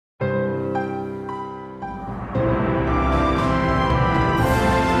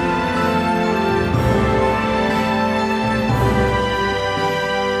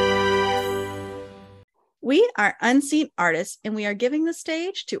are unseen artists, and we are giving the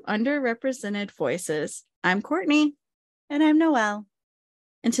stage to underrepresented voices. I'm Courtney. And I'm Noelle.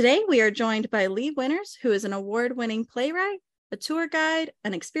 And today we are joined by Lee Winters, who is an award-winning playwright, a tour guide,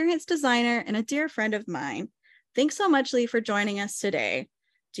 an experienced designer, and a dear friend of mine. Thanks so much, Lee, for joining us today.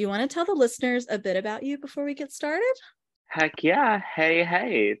 Do you want to tell the listeners a bit about you before we get started? Heck yeah.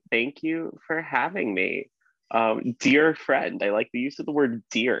 Hey. Thank you for having me. Dear friend. I like the use of the word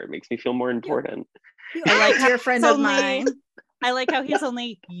dear. It makes me feel more important. I like dear friend of mine. I like how he's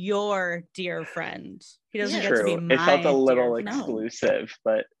only your dear friend. He doesn't get to be my. It felt a little dear exclusive,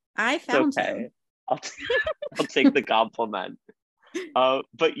 but I found okay. him. I'll take the compliment.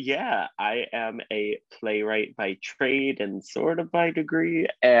 But yeah, I am a playwright by trade and sort of by degree.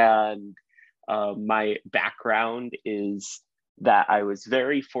 And my background is that I was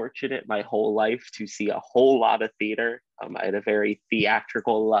very fortunate my whole life to see a whole lot of theater. I had a very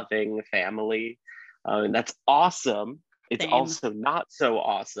theatrical loving family. And that's awesome. It's also not so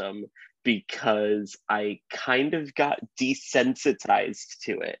awesome because I kind of got desensitized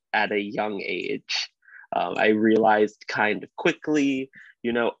to it at a young age. I realized kind of quickly,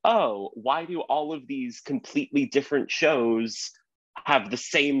 why do all of these completely different shows have the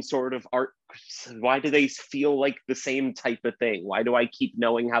same sort of art? Why do they feel like the same type of thing? Why do I keep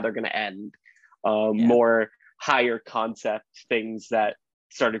knowing how they're going to end? More higher concept things that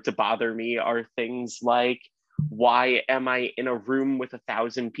started to bother me are things like, why am I in a room with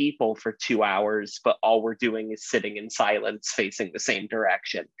 1,000 people for 2 hours, but all we're doing is sitting in silence facing the same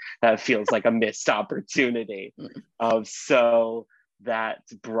direction? That feels like a missed opportunity. So that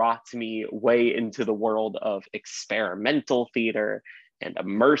brought me way into the world of experimental theater and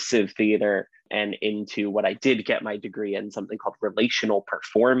immersive theater, and into what I did get my degree in, something called relational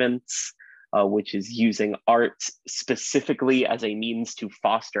performance, which is using art specifically as a means to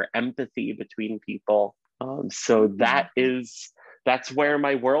foster empathy between people. So that's where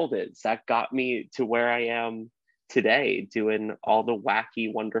my world is. That got me to where I am today, doing all the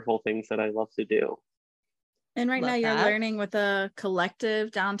wacky, wonderful things that I love to do. And right now you're learning with a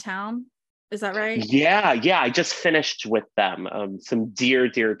collective downtown. Is that right? Yeah. I just finished with them. Some dear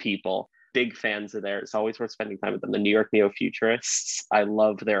people, big fans of theirs. It's always worth spending time with them. The New York Neo-Futurists. I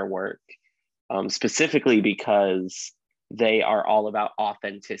love their work, specifically because they are all about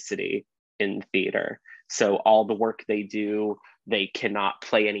authenticity in theater. So all the work they do, they cannot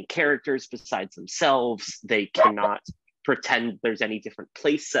play any characters besides themselves. They cannot pretend there's any different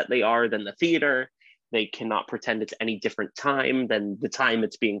place that they are than the theater. They cannot pretend it's any different time than the time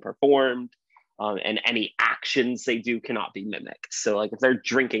it's being performed. And any actions they do cannot be mimicked. So like if they're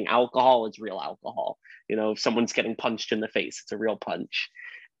drinking alcohol, it's real alcohol. If someone's getting punched in the face, it's a real punch.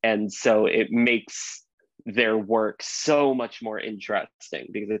 And so it makes their work so much more interesting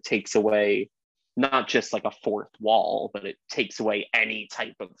because it takes away not just like a fourth wall, but it takes away any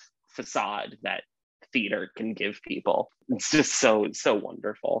type of facade that theater can give people. It's just so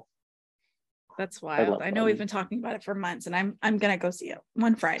wonderful. That's wild. I know we've been talking about it for months, and I'm gonna go see it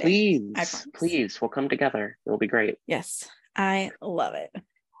one Friday. Please, we'll come together. It'll be great. Yes, I love it.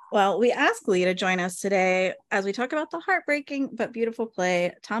 Well, we asked Lee to join us today as we talk about the heartbreaking but beautiful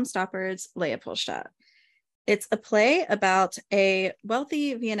play, Tom Stoppard's Leopoldstadt. It's a play about a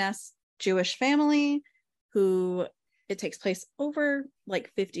wealthy Viennese Jewish family who it takes place over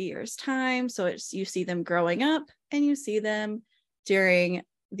like 50 years time. So you see them growing up and you see them during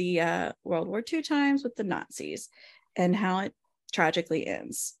the World War II times with the Nazis and how it tragically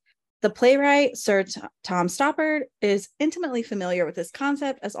ends. The playwright, Sir Tom Stoppard, is intimately familiar with this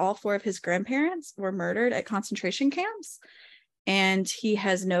concept as all 4 of his grandparents were murdered at concentration camps. And he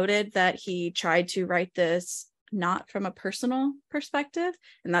has noted that he tried to write this not from a personal perspective.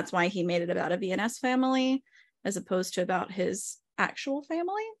 And that's why he made it about a Viennese family as opposed to about his actual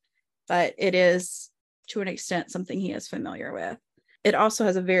family. But it is, to an extent, something he is familiar with. It also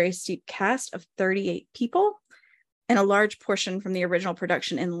has a very steep cast of 38 people, and a large portion from the original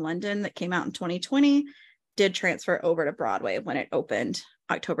production in London that came out in 2020 did transfer over to Broadway when it opened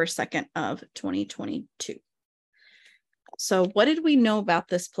October 2nd of 2022. So what did we know about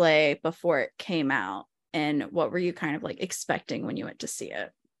this play before it came out? And what were you kind of like expecting when you went to see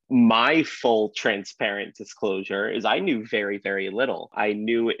it? My full transparent disclosure is I knew very, very little. I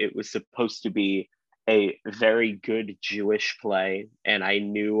knew it was supposed to be a very good Jewish play, and I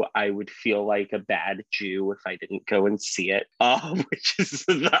knew I would feel like a bad Jew if I didn't go and see it, which is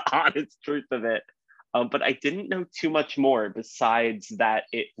the honest truth of it. But I didn't know too much more besides that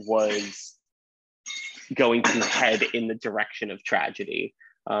it was going to head in the direction of tragedy.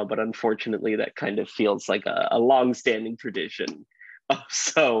 But unfortunately, that kind of feels like a long-standing tradition.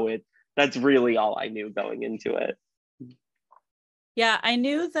 So That's really all I knew going into it. Yeah, I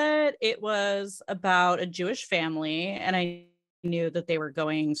knew that it was about a Jewish family, and I knew that they were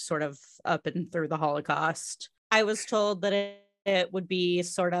going sort of up and through the Holocaust. I was told that it would be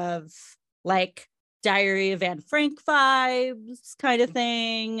sort of like Diary of Anne Frank vibes kind of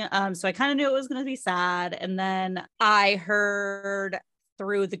thing. So I kind of knew it was going to be sad. And then I heard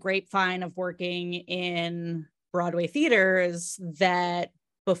through the grapevine of working in Broadway theaters that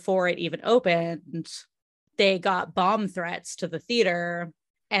before it even opened, they got bomb threats to the theater.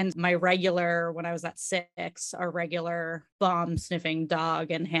 And my regular, when I was at 6, our regular bomb sniffing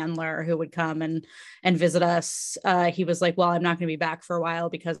dog and handler who would come and visit us, he was like, well, I'm not going to be back for a while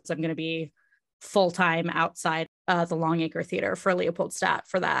because I'm going to be full-time outside the Longacre Theater for Leopoldstadt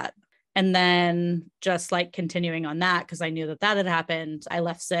for that. And then just like continuing on that, because I knew that had happened, I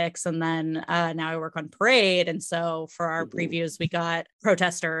left 6, and then now I work on Parade. And so for our previews, we got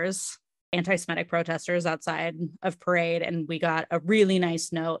protesters, anti-Semitic protesters outside of Parade, and we got a really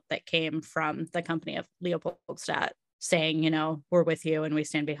nice note that came from the company of Leopoldstadt saying, we're with you and we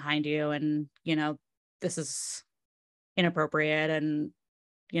stand behind you, and this is inappropriate, and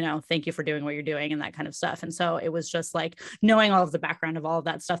thank you for doing what you're doing, and that kind of stuff. And so it was just like knowing all of the background of all of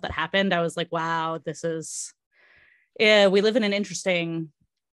that stuff that happened, I was like, wow, we live in an interesting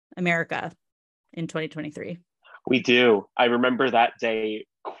America in 2023. We do. I remember that day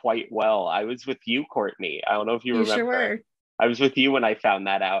quite well. I was with you, Courtney. I don't know if you remember. Sure were. I was with you when I found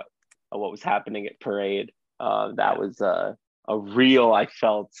that out, what was happening at Parade. That was a real, I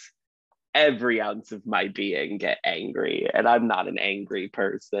felt every ounce of my being get angry. And I'm not an angry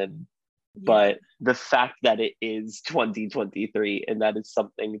person. Yeah. But the fact that it is 2023 and that is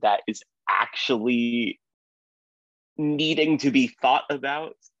something that is actually needing to be thought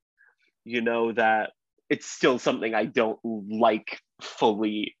about, that it's still something I don't like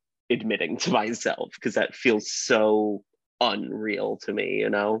fully admitting to myself, because that feels so unreal to me,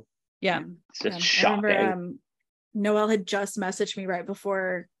 Yeah. It's just shocking. I remember Noelle had just messaged me right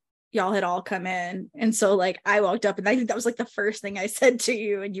before y'all had all come in. And so like I walked up and I think that was like the first thing I said to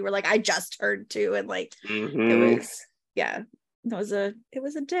you. And you were like, I just heard too. And like it was a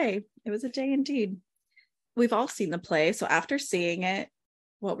day. It was a day indeed. We've all seen the play. So after seeing it,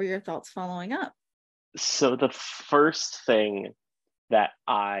 what were your thoughts following up? So the first thing that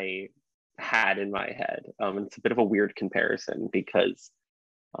I had in my head, it's a bit of a weird comparison because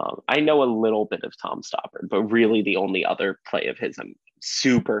I know a little bit of Tom Stoppard, but really the only other play of his I'm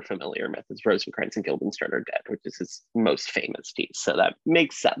super familiar with is Rosencrantz and Guildenstern Are Dead, which is his most famous piece. So that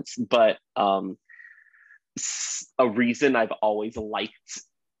makes sense. But a reason I've always liked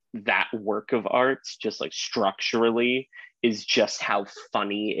that work of art, just like structurally, is just how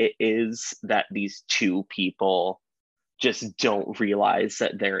funny it is that these two people just don't realize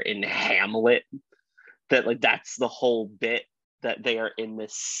that they're in Hamlet, that like that's the whole bit, that they are in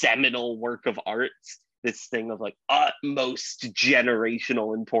this seminal work of art, this thing of like utmost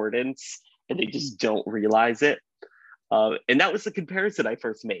generational importance, and they just don't realize it. And that was the comparison I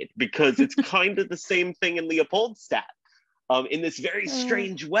first made, because it's kind of the same thing in Leopoldstadt, in this very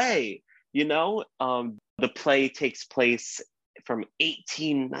strange way, the play takes place from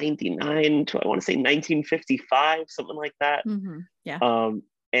 1899 to, I want to say, 1955, something like that. Mm-hmm. Yeah.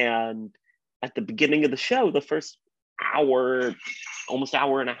 And at the beginning of the show, the first hour, almost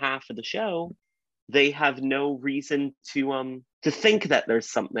hour and a half of the show, they have no reason to think that there's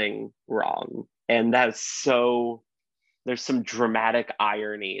something wrong. And that's so, there's some dramatic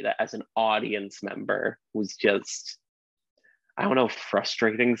irony that as an audience member was just, I don't know if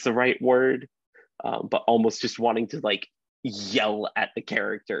frustrating is the right word, but almost just wanting to like yell at the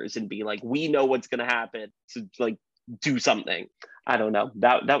characters and be like, we know what's going to happen, to like do something. I don't know.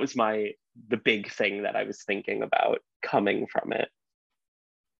 That was the big thing that I was thinking about coming from it.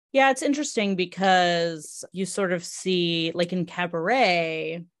 Yeah, it's interesting because you sort of see, like in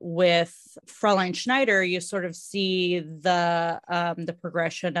Cabaret with Fräulein Schneider, you sort of see the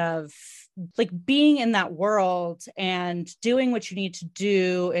progression of like being in that world and doing what you need to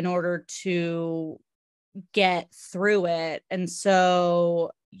do in order to get through it. And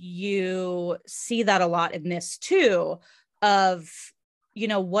so you see that a lot in this too, of,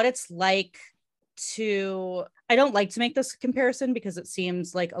 what it's like to, I don't like to make this comparison because it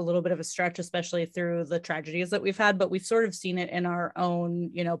seems like a little bit of a stretch, especially through the tragedies that we've had, but we've sort of seen it in our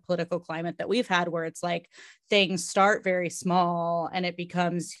own, political climate that we've had, where it's like things start very small and it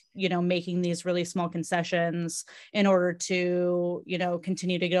becomes, making these really small concessions in order to,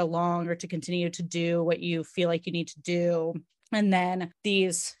 continue to get along or to continue to do what you feel like you need to do. And then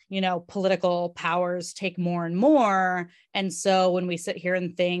these, political powers take more and more. And so when we sit here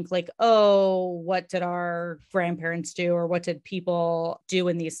and think like, oh, what did our grandparents do? Or what did people do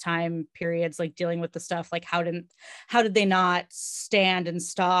in these time periods, like dealing with the stuff? Like, how did they not stand and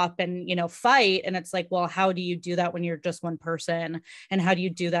stop and, fight? And it's like, well, how do you do that when you're just one person? And how do you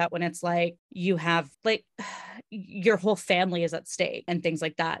do that when it's like, you have like your whole family is at stake and things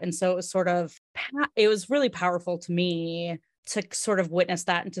like that? And so it was really powerful to me to sort of witness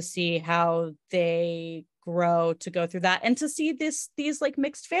that and to see how they grow to go through that, and to see these like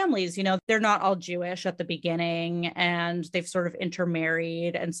mixed families. They're not all Jewish at the beginning, and they've sort of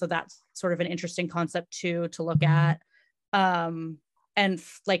intermarried, and so that's sort of an interesting concept too to look at. And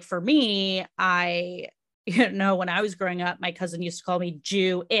like for me, I when I was growing up, my cousin used to call me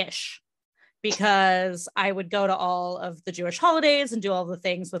Jew-ish, because I would go to all of the Jewish holidays and do all the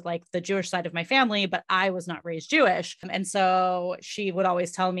things with like the Jewish side of my family, but I was not raised Jewish. And so she would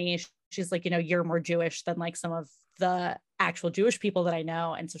always tell me, she's like, you're more Jewish than like some of the actual Jewish people that I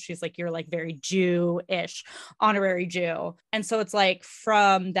know. And so she's like, you're like very Jew-ish, honorary Jew. And so it's like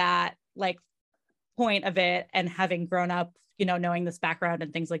from that like point of it, and having grown up, knowing this background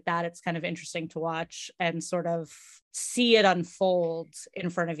and things like that, it's kind of interesting to watch and sort of see it unfold in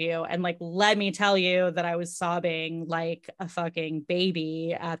front of you. And like, let me tell you that I was sobbing like a fucking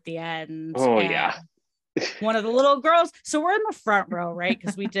baby at the end. Oh, and yeah. One of the little girls. So we're in the front row, right?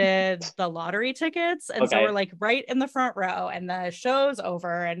 Because we did the lottery tickets. And so we're like right in the front row, and the show's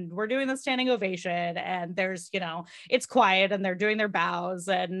over and we're doing the standing ovation, and there's, it's quiet and they're doing their bows,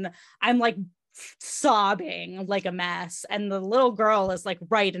 and I'm like sobbing like a mess, and the little girl is like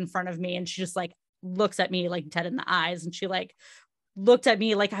right in front of me, and she just like looks at me like dead in the eyes, and she like looked at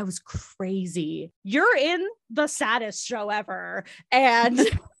me like I was crazy. You're in the saddest show ever, and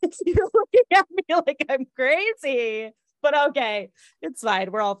you're looking at me like I'm crazy, but okay, it's fine,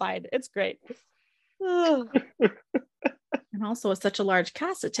 we're all fine, it's great. And also, it's such a large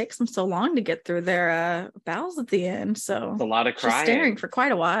cast, it takes them so long to get through their bows at the end, so it's a lot of crying. Just staring for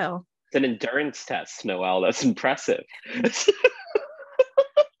quite a while. It's an endurance test, Noelle. That's impressive.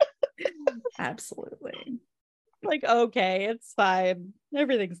 Absolutely. Like, okay, it's fine.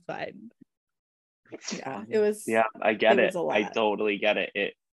 Everything's fine. Yeah, it was. Yeah, I get it. I totally get it.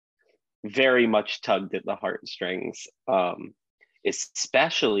 It very much tugged at the heartstrings,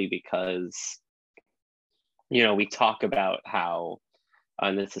 especially because, we talk about how,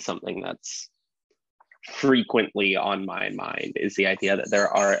 and this is something that's frequently on my mind, is the idea that there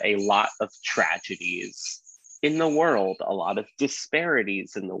are a lot of tragedies in the world, a lot of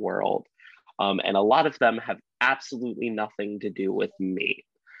disparities in the world, and a lot of them have absolutely nothing to do with me.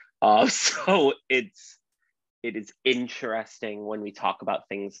 So it is interesting when we talk about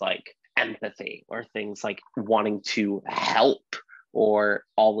things like empathy, or things like wanting to help, or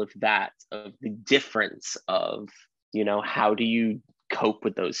all of that, of the difference of, how do you cope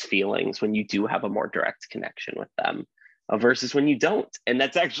with those feelings when you do have a more direct connection with them, versus when you don't. And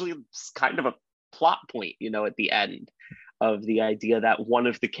that's actually kind of a plot point, at the end, of the idea that one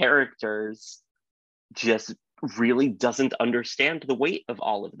of the characters just really doesn't understand the weight of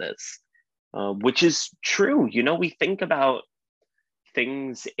all of this, which is true. We think about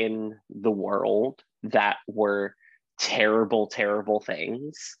things in the world that were terrible, terrible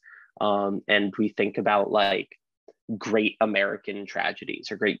things. And we think about like great American tragedies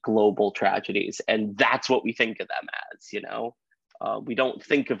or great global tragedies, and that's what we think of them as. We don't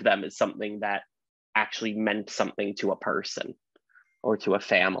think of them as something that actually meant something to a person or to a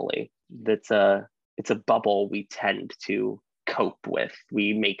family. It's a bubble we tend to cope with.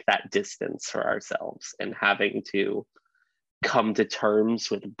 We make that distance for ourselves, and having to come to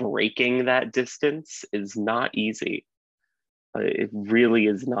terms with breaking that distance is not easy. It really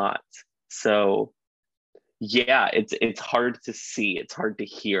is not. So yeah, it's hard to see, it's hard to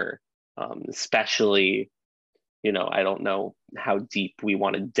hear, especially, I don't know how deep we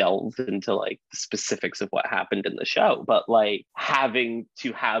want to delve into like the specifics of what happened in the show, but like having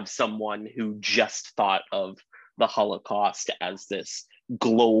to have someone who just thought of the Holocaust as this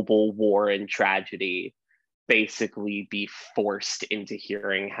global war and tragedy basically be forced into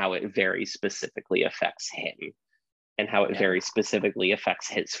hearing how it very specifically affects him, and how it very specifically affects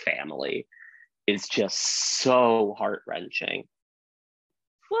his family, is just so heart-wrenching.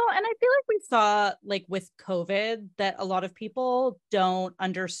 Well, and I feel like we saw, like with COVID, that a lot of people don't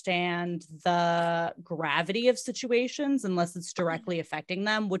understand the gravity of situations unless it's directly affecting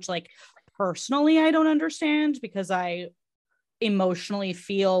them, which like personally I don't understand, because I emotionally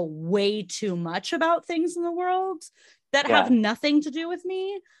feel way too much about things in the world that have nothing to do with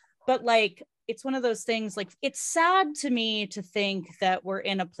me. but like, it's one of those things, like, it's sad to me to think that we're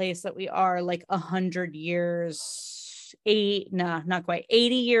in a place that we are like 100 years, not quite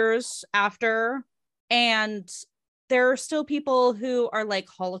 80 years after. And there are still people who are like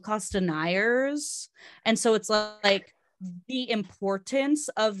Holocaust deniers. And so it's like the importance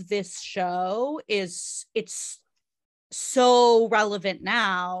of this show it's so relevant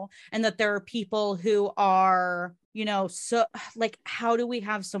now, and that there are people who are, so like, how do we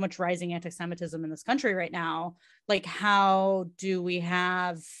have so much rising anti-Semitism in this country right now? Like, how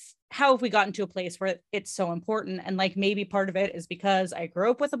have we gotten to a place where it's so important? And like, maybe part of it is because I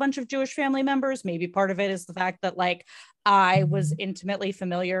grew up with a bunch of Jewish family members. Maybe part of it is the fact that like I was intimately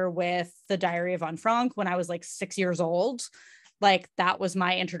familiar with the Diary of Anne Frank when I was like 6 years old. Like, that was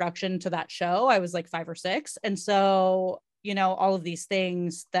my introduction to that show. I was like 5 or 6. And so, all of these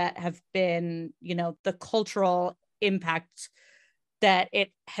things that have been, the cultural impact that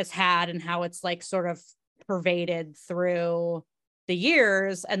it has had, and how it's like sort of pervaded through the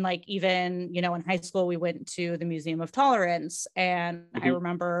years. And like, even, in high school, we went to the Museum of Tolerance, and I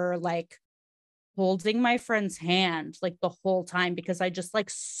remember like holding my friend's hand like the whole time, because I just like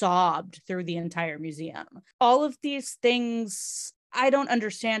sobbed through the entire museum. All of these things, I don't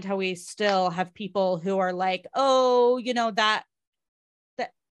understand how we still have people who are like, oh, that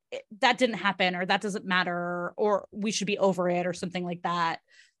didn't happen, or that doesn't matter, or we should be over it, or something like that.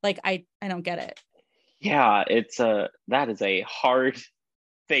 Like, I don't get it. Yeah, that is a hard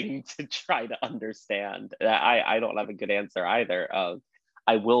thing to try to understand. I don't have a good answer either.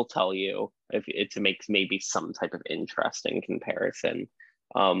 I will tell you, if it to make maybe some type of interesting comparison.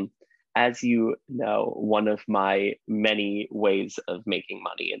 As you know, one of my many ways of making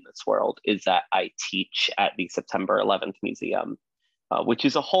money in this world is that I teach at the September 11th Museum, which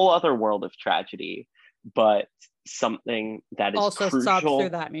is a whole other world of tragedy, but something that is also crucial. sobbed through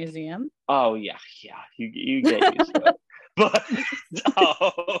that museum. Oh yeah, you get used to it. But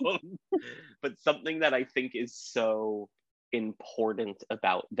but something that I think is so important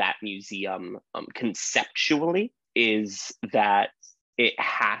about that museum, conceptually, is that it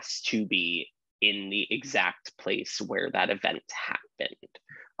has to be in the exact place where that event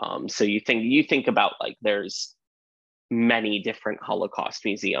happened. So you think about, like, there's many different Holocaust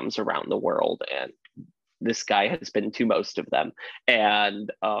museums around the world, and this guy has been to most of them,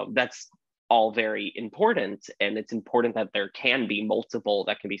 and that's all very important. And it's important that there can be multiple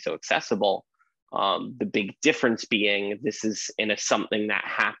that can be so accessible. The big difference being, this is in something that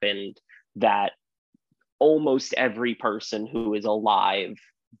happened that almost every person who is alive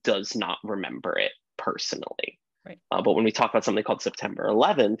does not remember it personally. Right. But when we talk about something called September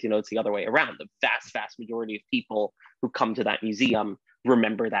 11th, it's the other way around. The vast majority of people who come to that museum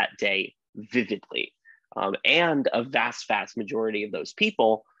remember that day vividly. And a vast majority of those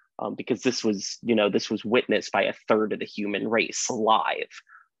people, because this was witnessed by a third of the human race live,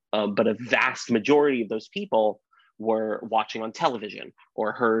 but a vast majority of those people were watching on television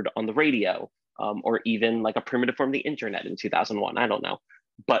or heard on the radio, or even like a primitive form of the internet in 2001. I don't know.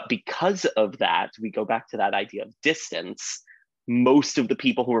 But because of that, we go back to that idea of distance. Most of the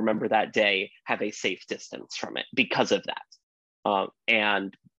people who remember that day have a safe distance from it because of that.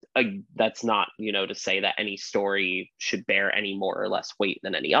 And that's not, to say that any story should bear any more or less weight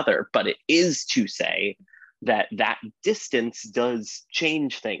than any other, but it is to say that that distance does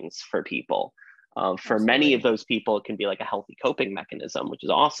change things for people. For many of those people, it can be like a healthy coping mechanism, which is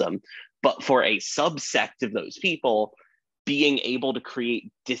awesome. But for a subsect of those people, being able to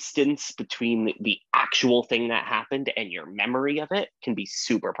create distance between the actual thing that happened and your memory of it can be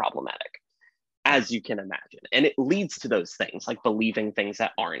super problematic, as you can imagine. And it leads to those things like believing things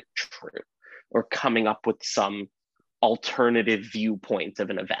that aren't true, or coming up with some alternative viewpoint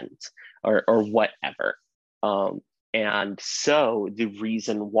of an event, or whatever. And so the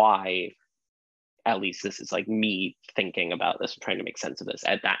reason why, at least this is like me thinking about this, trying to make sense of this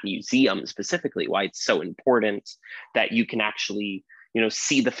at that museum specifically, why it's so important that you can actually,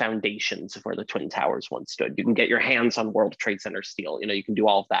 see the foundations of where the Twin Towers once stood. You can get your hands on World Trade Center steel, you can do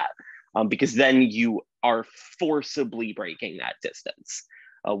all of that, because then you are forcibly breaking that distance,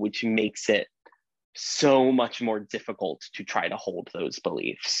 which makes it so much more difficult to try to hold those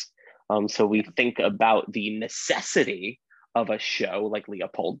beliefs. So we think about the necessity of a show like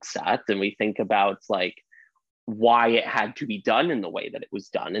Leopoldstadt, and we think about like why it had to be done in the way that it was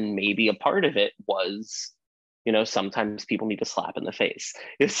done. And maybe a part of it was, sometimes people need a slap in the face.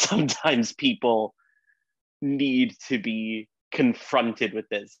 If sometimes people need to be confronted with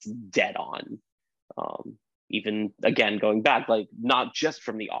this dead on. Even again, going back, like not just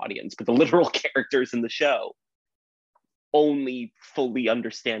from the audience, but the literal characters in the show. only fully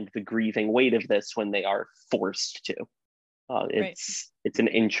understand the grieving weight of this when they are forced to. It's an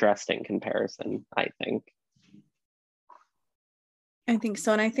interesting comparison, I think. I think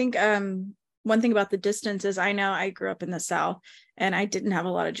so. And I think one thing about the distance is, I know I grew up in the South and I didn't have a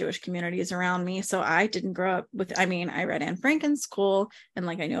lot of Jewish communities around me. So I didn't grow up with, I mean, I read Anne Frank in school and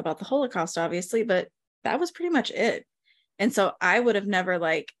like I knew about the Holocaust, obviously, but that was pretty much it. And so I would have never,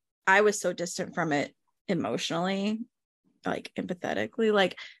 like, I was so distant from it emotionally, like empathetically,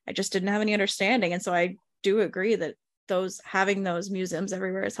 like I just didn't have any understanding. And so I do agree that having those museums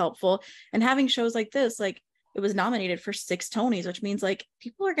everywhere is helpful, and having shows like this, like it was nominated for 6 Tonys, which means like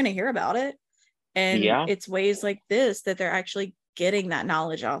people are going to hear about it. And it's ways like this that they're actually getting that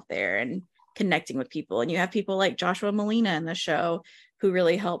knowledge out there and connecting with people. And you have people like Joshua Molina in the show who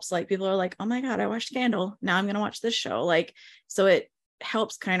really helps, like people are like, oh my God, I watched Scandal, now I'm going to watch this show. Like, so it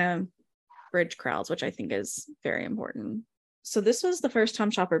helps kind of bridge crowds, which I think is very important. So this was the first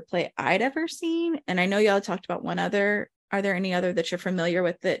Tom Stoppard play I'd ever seen. And I know y'all talked about one other. Are there any other that you're familiar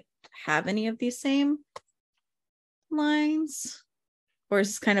with that have any of these same lines? Or is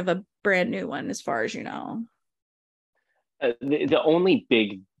this kind of a brand new one as far as you know? The only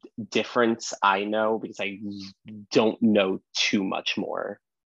big difference I know, because I don't know too much more,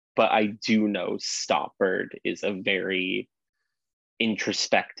 but I do know Stoppard is a very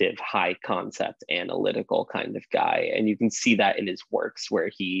introspective, high concept, analytical kind of guy. And you can see that in his works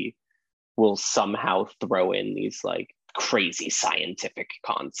where he will somehow throw in these like crazy scientific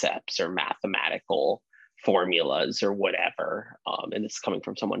concepts or mathematical formulas or whatever. And this is coming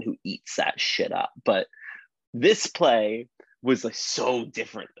from someone who eats that shit up. But this play was like so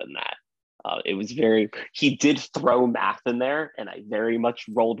different than that. It was he did throw math in there, and I very much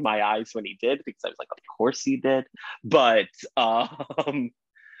rolled my eyes when he did, because I was like, of course he did. But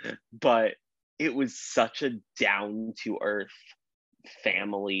it was such a down to earth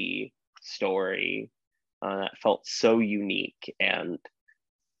family story that felt so unique. And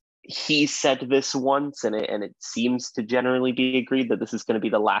he said this once, and it seems to generally be agreed that this is going to be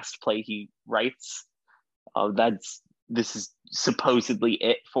the last play he writes. This is supposedly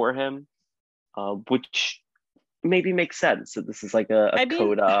it for him. Which maybe makes sense. So this is like a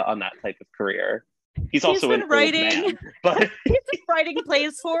coda on that type of career. He's also been writing, old man, but he's been writing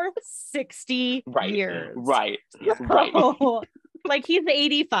plays for 60 years. Right. Like he's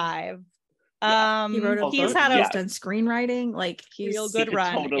 85. Yeah. He wrote he's done screenwriting. Like he's real good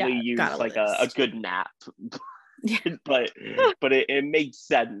run. Totally used like a good nap. but it makes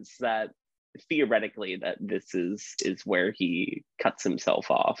sense that theoretically that this is where he cuts himself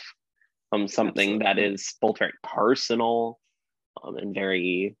off. Something that is both very personal and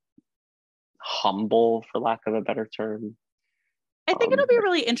very humble, for lack of a better term. I think it'll be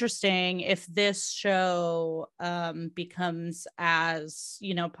really interesting if this show becomes as,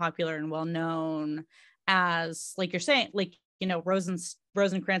 popular and well known as, like you're saying, like,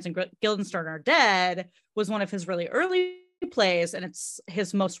 Rosencrantz and Guildenstern Are Dead was one of his really early plays, and it's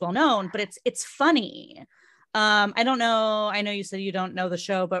his most well known, but it's funny. I don't know. I know you said you don't know the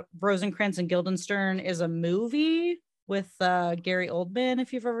show, but Rosencrantz and Guildenstern is a movie with Gary Oldman,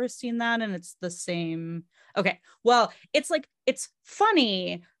 if you've ever seen that, and it's the same. Okay, well, it's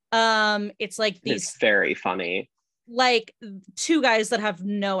funny. It's very funny. Like 2 guys that have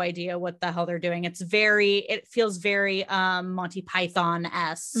no idea what the hell they're doing. It feels very Monty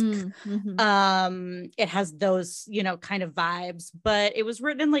Python-esque. Mm-hmm. It has those, kind of vibes, but it was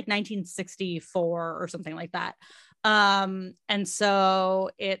written in like 1964 or something like that. And so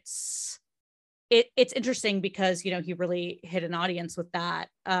it's interesting because, he really hit an audience with that.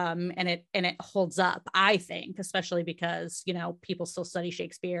 And it holds up, I think, especially because, people still study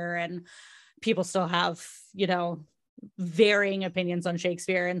Shakespeare and people still have, varying opinions on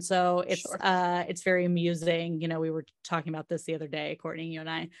Shakespeare. And so it's very amusing. We were talking about this the other day, Courtney, you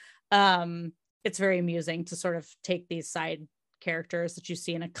and I. It's very amusing to sort of take these side characters that you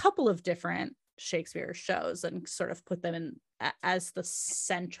see in a couple of different Shakespeare shows and sort of put them in as the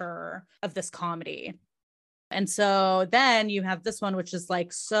center of this comedy. And so then you have this one, which is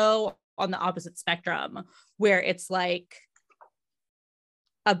like so on the opposite spectrum, where it's like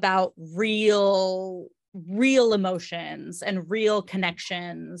about real emotions and real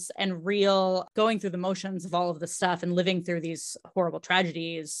connections and real going through the motions of all of this stuff and living through these horrible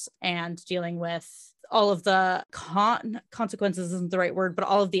tragedies and dealing with all of the consequences isn't the right word, but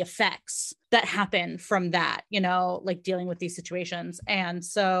all of the effects that happen from that, like dealing with these situations. And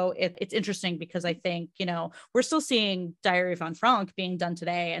so it's interesting because I think, we're still seeing Diary of Anne Frank being done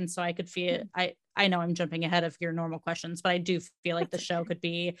today. And so I could feel, I know I'm jumping ahead of your normal questions, but I do feel like the show could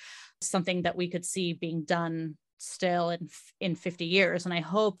be something that we could see being done still in 50 years. And I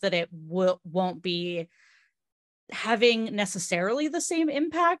hope that it won't be having necessarily the same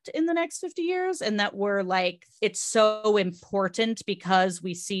impact in the next 50 years, and that we're like, it's so important because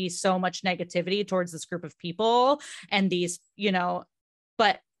we see so much negativity towards this group of people and these,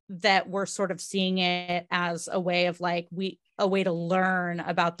 but that we're sort of seeing it as a way of like, a way to learn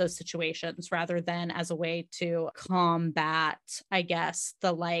about those situations rather than as a way to combat, I guess,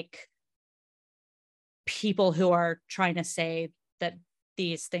 the like people who are trying to say that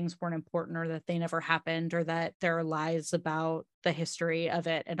these things weren't important or that they never happened or that there are lies about the history of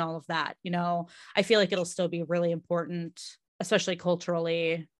it and all of that. I feel like it'll still be really important, especially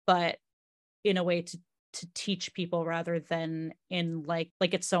culturally, but in a way to teach people rather than in like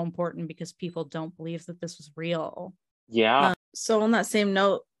it's so important because people don't believe that this was real. Yeah. So on that same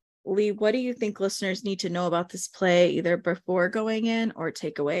note, Lee, what do you think listeners need to know about this play, either before going in or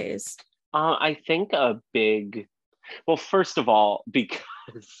takeaways? I think well, first of all, because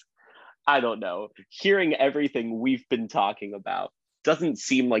I don't know, hearing everything we've been talking about doesn't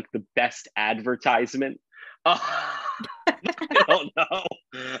seem like the best advertisement. I don't know.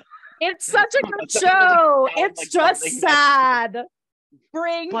 It's such a good show. It's like just sad.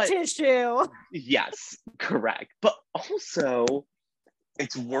 Bring tissue. Yes, correct. But also,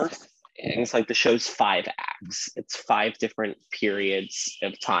 it's worth. It's like the show's 5 acts. It's 5 different periods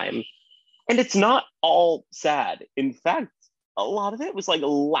of time. And it's not all sad. In fact, a lot of it was like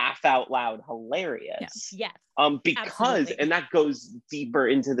laugh out loud hilarious. Yes. Because, absolutely. and that goes deeper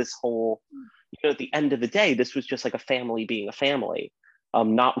into this whole, at the end of the day, this was just like a family being a family,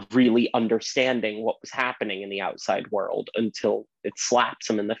 not really understanding what was happening in the outside world until it slaps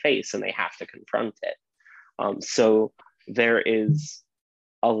them in the face and they have to confront it. So there is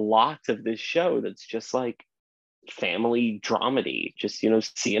a lot of this show that's just like family dramedy, just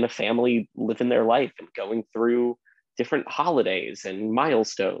seeing a family living their life and going through different holidays and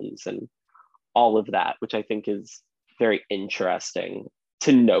milestones and all of that, which I think is very interesting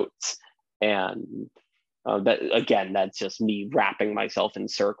to note. And that, again, that's just me wrapping myself in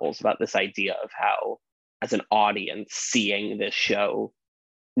circles about this idea of how, as an audience, seeing this show,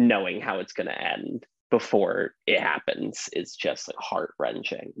 knowing how it's going to end before it happens is just like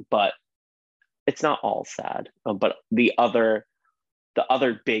heart-wrenching. But it's not all sad. But the other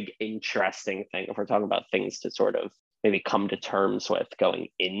big interesting thing, if we're talking about things to sort of maybe come to terms with going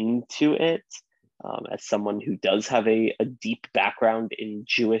into it, as someone who does have a deep background in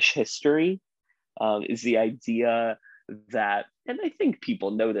Jewish history, is the idea that, and I think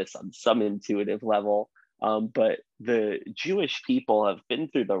people know this on some intuitive level, but the Jewish people have been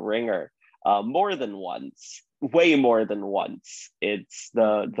through the ringer more than once. Way more than once. It's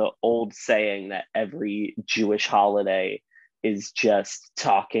the old saying that every Jewish holiday is just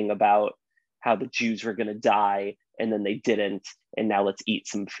talking about how the Jews were going to die and then they didn't, and now let's eat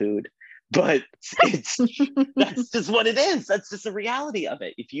some food. But that's just what it is. That's just the reality of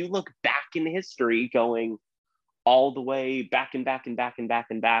it. If you look back in history, going all the way back and back and back and back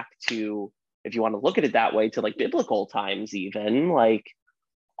and back to, if you want to look at it that way, to like biblical times, even, like,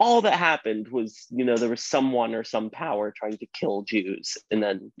 all that happened was, there was someone or some power trying to kill Jews, and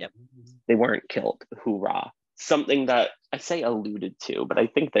then they weren't killed. Hoorah. Something that I say alluded to, but I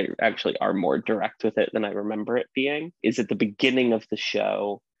think they actually are more direct with it than I remember it being, is at the beginning of the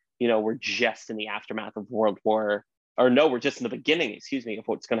show, we're just in the aftermath of we're just in the beginning, of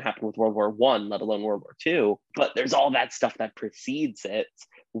what's going to happen with World War I, let alone World War II. But there's all that stuff that precedes it,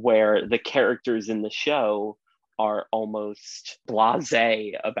 where the characters in the show are almost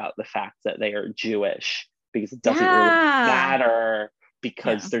blasé about the fact that they are Jewish, because it doesn't really matter,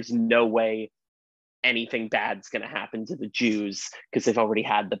 because there's no way anything bad's going to happen to the Jews because they've already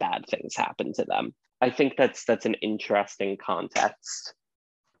had the bad things happen to them. I think that's an interesting context.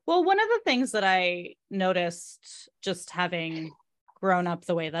 Well, one of the things that I noticed, just having grown up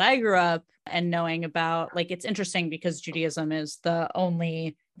the way that I grew up and knowing about, like, it's interesting because Judaism is the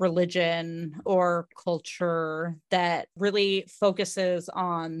only religion or culture that really focuses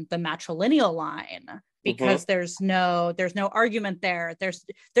on the matrilineal line, because there's no argument there.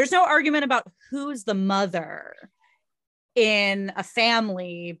 There's no argument about who's the mother in a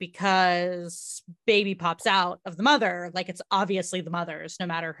family, because baby pops out of the mother, like, it's obviously the mother's, no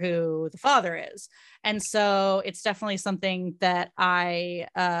matter who the father is. And so it's definitely something that my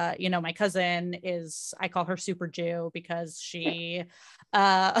cousin is, I call her Super Jew, because she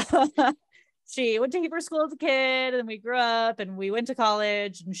she went to Hebrew school as a kid, and we grew up and we went to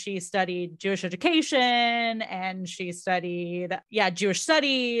college, and she studied Jewish education, and she studied, Jewish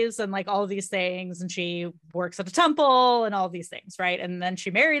studies and like all of these things. And she works at a temple and all these things. Right. And then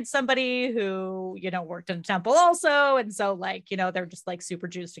she married somebody who, worked in a temple also. And so like, they're just like super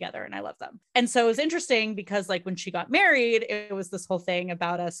Jews together, and I love them. And so it was interesting because like when she got married, it was this whole thing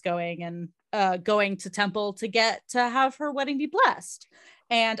about us going to temple to get to have her wedding be blessed.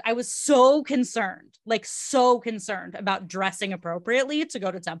 And I was so concerned about dressing appropriately to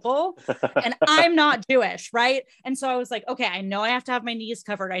go to temple. And I'm not Jewish, right? And so I was like, okay, I know I have to have my knees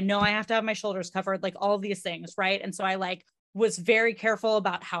covered. I know I have to have my shoulders covered, like all these things, right? And so I like was very careful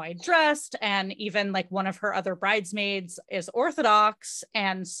about how I dressed. And even like one of her other bridesmaids is Orthodox.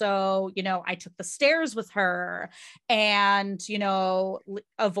 And so, I took the stairs with her and,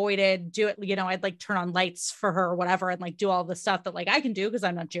 avoided I'd like turn on lights for her or whatever, and like do all the stuff that like I can do because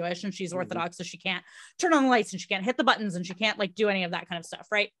I'm not Jewish and she's Orthodox. So she can't turn on the lights and she can't hit the buttons and she can't like do any of that kind of stuff.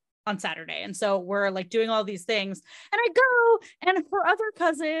 Right. On Saturday. And so we're like doing all these things, and I go, and her other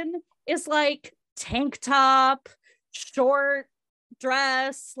cousin is like tank top, short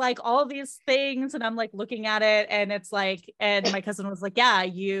dress, like all these things. And I'm like looking at it, and it's like, and my cousin was like, yeah,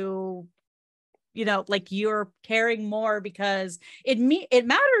 like you're caring more because it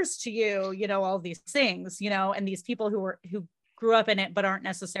matters to you, all these things, and these people who grew up in it but aren't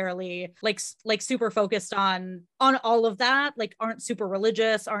necessarily like super focused on all of that, like aren't super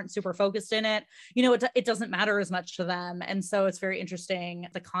religious, aren't super focused in it, it doesn't matter as much to them. And so it's very interesting,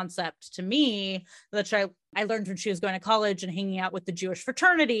 the concept to me that I learned when she was going to college and hanging out with the Jewish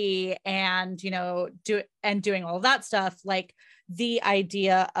fraternity and doing all that stuff, like the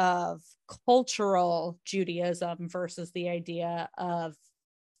idea of cultural Judaism versus the idea of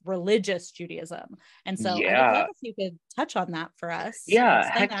religious Judaism. And so I would love if you could touch on that for us.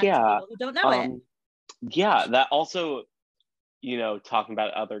 Heck yeah. To people who don't know it. That also, talking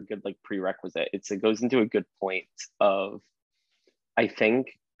about other good like prerequisite, it goes into a good point of, I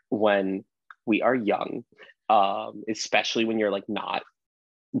think when we are young, especially when you're like not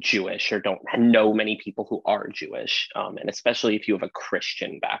Jewish or don't know many people who are Jewish, and especially if you have a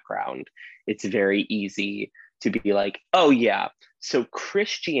Christian background, it's very easy to be like, oh yeah, so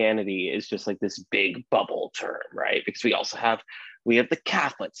Christianity is just like this big bubble term, right? Because we have the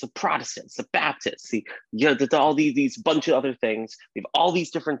Catholics, the Protestants, the Baptists, all these bunch of other things. We have all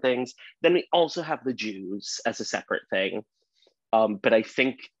these different things. Then we also have the Jews as a separate thing. But I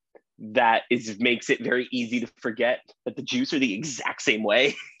think that makes it very easy to forget that the Jews are the exact same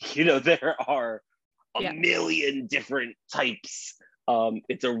way. There are a million different types.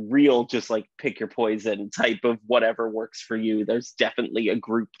 It's a real just like pick your poison type of whatever works for you. There's definitely a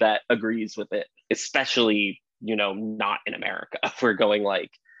group that agrees with it, especially, not in America. If we're going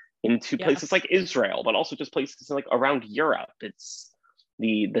like into places like Israel, but also just places like around Europe. It's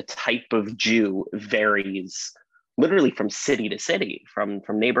the type of Jew varies literally from city to city, from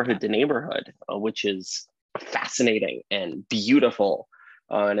neighborhood to neighborhood, which is fascinating and beautiful.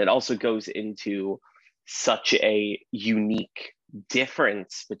 And it also goes into such a unique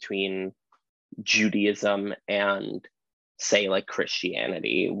difference between Judaism and, say, like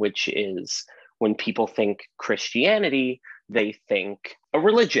Christianity, which is when people think Christianity, they think a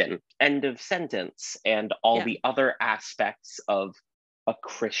religion, end of sentence, and all the other aspects of a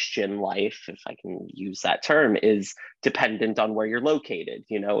Christian life, if I can use that term, is dependent on where you're located.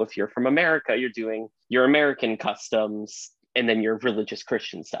 If you're from America, you're doing your American customs and then your religious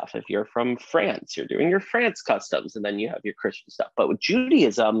Christian stuff. If you're from France, you're doing your France customs and then you have your Christian stuff. But with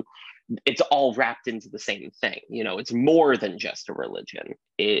Judaism, it's all wrapped into the same thing. It's more than just a religion.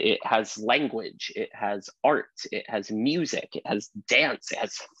 It has language, it has art, it has music, it has dance, it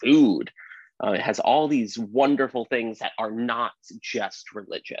has food. It has all these wonderful things that are not just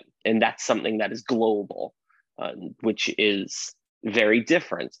religion. And that's something that is global, which is very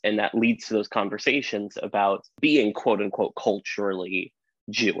different. And that leads to those conversations about being quote unquote culturally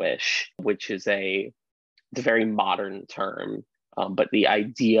Jewish, which is a very modern term. But the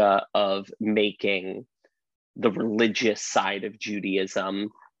idea of making the religious side of Judaism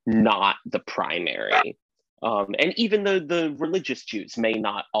not the primary. And even the religious Jews may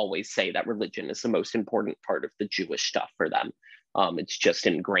not always say that religion is the most important part of the Jewish stuff for them. It's just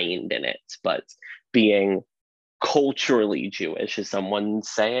ingrained in it. But being culturally Jewish is someone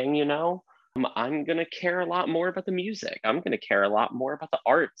saying, I'm going to care a lot more about the music. I'm going to care a lot more about the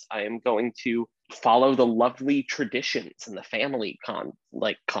arts. I am going to follow the lovely traditions and the family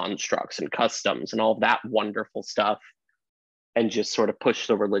constructs and customs and all that wonderful stuff, and just sort of push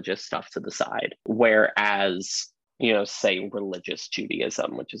the religious stuff to the side. Whereas, say religious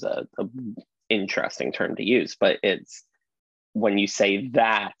Judaism, which is a interesting term to use, but it's when you say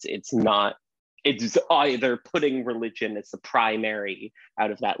that, it's not, it's either putting religion as the primary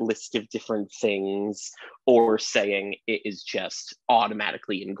out of that list of different things, or saying it is just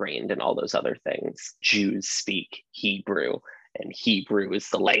automatically ingrained in all those other things. Jews speak Hebrew, and Hebrew is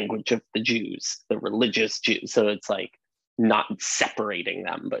the language of the Jews, the religious Jews. So it's like not separating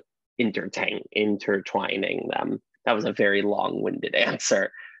them, but intertwining them. That was a very long-winded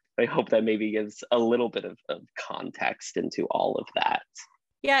answer. I hope that maybe gives a little bit of context into all of that.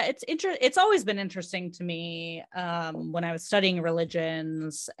 Yeah, it's always been interesting to me when I was studying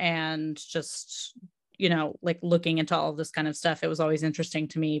religions and just, like looking into all of this kind of stuff. It was always interesting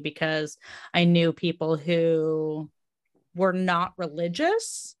to me because I knew people who were not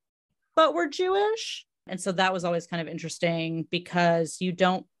religious, but were Jewish. And so that was always kind of interesting because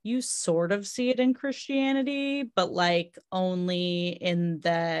you sort of see it in Christianity, but like only in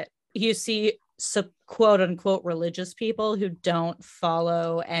that you see quote unquote religious people who don't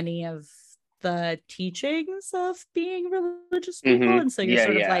follow any of the teachings of being religious people. Mm-hmm. And so you're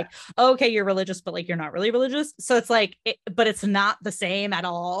sort of like, oh, okay, you're religious, but like you're not really religious. So it's like, but it's not the same at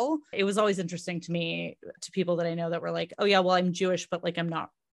all. It was always interesting to me, to people that I know that were like, oh yeah, well, I'm Jewish, but like I'm not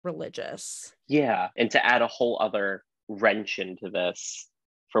religious. Yeah. And to add a whole other wrench into this,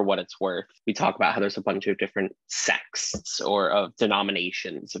 for what it's worth, we talk about how there's a bunch of different sects or of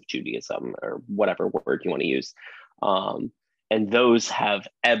denominations of Judaism, or whatever word you want to use. And those have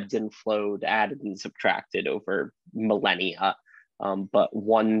ebbed and flowed, added and subtracted over millennia. But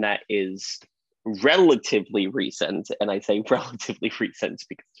one that is relatively recent, and I say relatively recent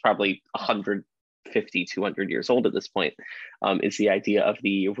because it's probably 150, 200 years old at this point, is the idea of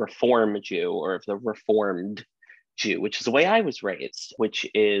the Reform Jew, or of the Reformed Jew, which is the way I was raised, which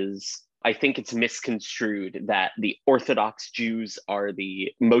is, I think it's misconstrued that the Orthodox Jews are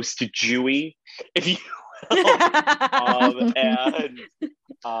the most Jewy, if you will.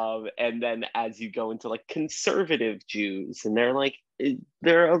 And then as you go into like conservative Jews, and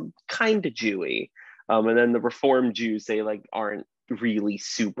they're a kind of Jewy. And then the Reform Jews, they like aren't really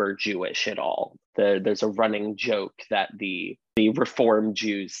super Jewish at all. There's a running joke that the Reform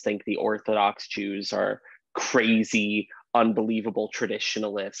Jews think the Orthodox Jews are crazy, unbelievable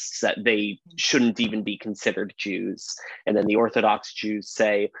traditionalists, that they shouldn't even be considered Jews. And then the Orthodox Jews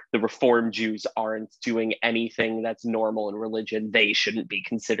say the Reform Jews aren't doing anything that's normal in religion, they shouldn't be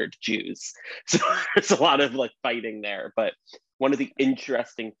considered Jews. So there's a lot of like fighting there. But one of the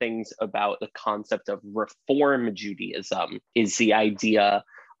interesting things about the concept of Reform Judaism is the idea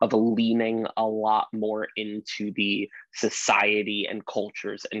of leaning a lot more into the society and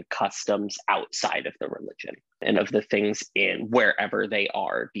cultures and customs outside of the religion, and of the things in wherever they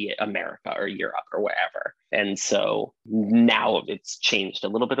are, be it America or Europe or wherever. And so now it's changed a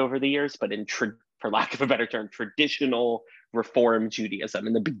little bit over the years, but for lack of a better term, traditional Reform Judaism,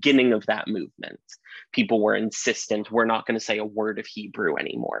 in the beginning of that movement, people were insistent, we're not going to say a word of Hebrew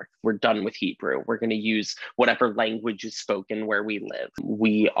anymore. We're done with Hebrew. We're going to use whatever language is spoken where we live.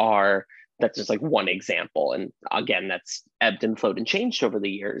 That's just like one example. And again, that's ebbed and flowed and changed over the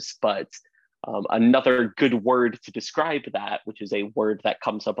years. But another good word to describe that, which is a word that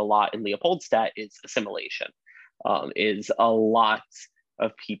comes up a lot in Leopoldstadt, is assimilation. Is a lot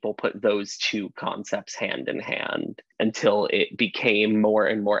of people put those two concepts hand in hand until it became more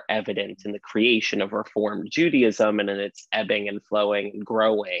and more evident in the creation of Reformed Judaism, and in its ebbing and flowing and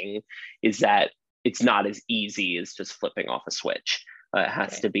growing, is that it's not as easy as just flipping off a switch. It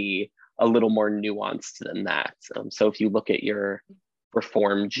has to be a little more nuanced than that. So if you look at your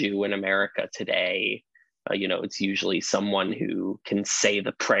Reformed Jew in America today, it's usually someone who can say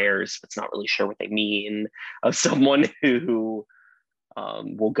the prayers, but it's not really sure what they mean, of someone who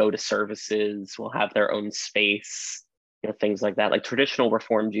will go to services, will have their own space, things like that. Like traditional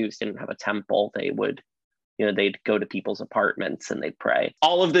Reform Jews didn't have a temple. They would, they'd go to people's apartments and they'd pray.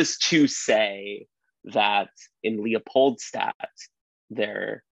 All of this to say that in Leopoldstadt,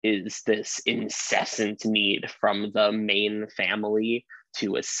 there is this incessant need from the main family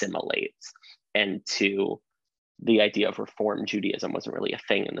to assimilate, and the idea of Reform Judaism wasn't really a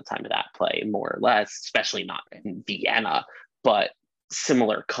thing in the time of that play, more or less, especially not in Vienna, but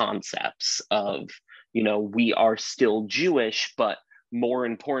similar concepts of, we are still Jewish, but more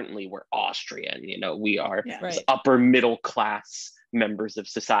importantly, we're Austrian, we are upper middle class members of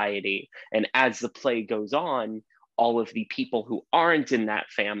society. And as the play goes on, all of the people who aren't in that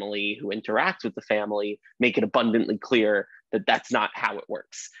family, who interact with the family, make it abundantly clear that that's not how it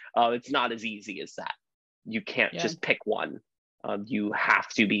works. It's not as easy as that. You can't just pick one. You have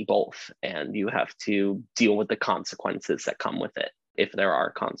to be both, and you have to deal with the consequences that come with it. if there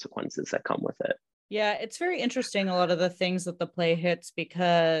are consequences that come with it. Yeah, it's very interesting, a lot of the things that the play hits,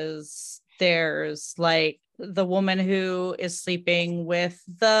 because there's like the woman who is sleeping with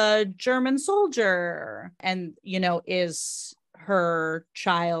the German soldier and, is her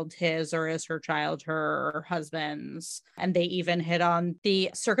child his, or is her child her husband's? And they even hit on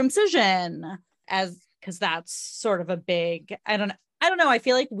the circumcision, because that's sort of a big, I don't know. I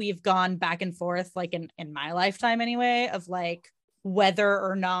feel like we've gone back and forth, like in my lifetime anyway, of like whether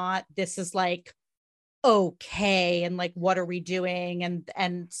or not this is like okay, and like what are we doing,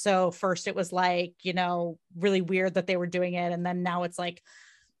 and so first it was like, really weird that they were doing it, and then now it's like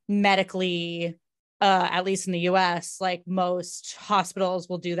medically, at least in the US, like most hospitals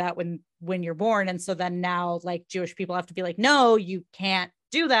will do that when you're born. And so then now like Jewish people have to be like, no, you can't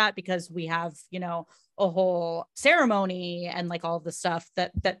do that, because we have, a whole ceremony and like all the stuff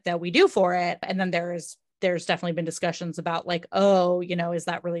that we do for it. And then there's definitely been discussions about like, oh, is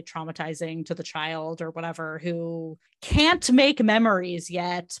that really traumatizing to the child or whatever, who can't make memories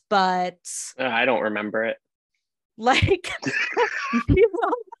yet, but I don't remember it. Like,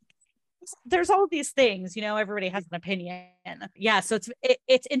 there's all these things, everybody has an opinion. Yeah. So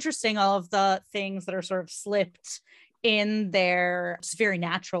it's interesting, all of the things that are sort of slipped in there just very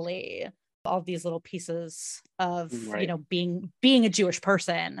naturally, all these little pieces of, right. Being a Jewish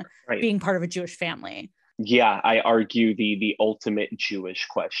person, right. Being part of a Jewish family. Yeah, I argue the ultimate Jewish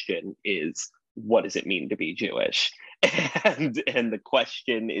question is, what does it mean to be Jewish? And the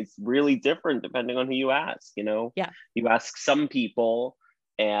question is really different depending on who you ask, Yeah. You ask some people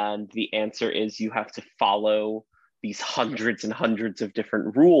and the answer is you have to follow these hundreds and hundreds of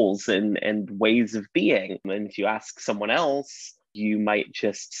different rules and ways of being. And if you ask someone else, you might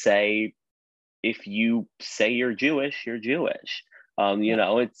just say, if you say you're Jewish, you're Jewish.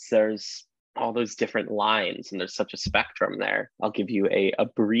 There's all those different lines, and there's such a spectrum there. I'll give you a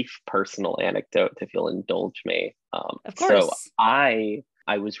brief personal anecdote if you'll indulge me. Of course. So I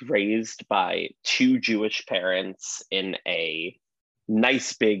was raised by two Jewish parents in a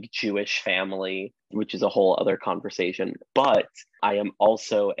nice big Jewish family, which is a whole other conversation. But I am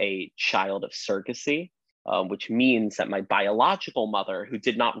also a child of surrogacy, which means that my biological mother, who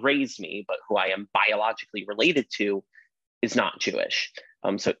did not raise me, but who I am biologically related to, is not Jewish.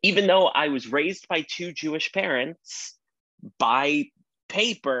 So even though I was raised by two Jewish parents, by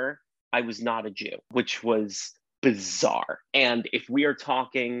paper, I was not a Jew, which was bizarre. And if we are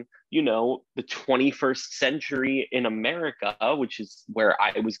talking, the 21st century in America, which is where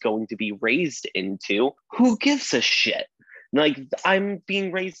I was going to be raised into, who gives a shit? Like, I'm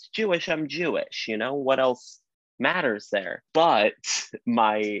being raised Jewish, I'm Jewish, what else matters there? But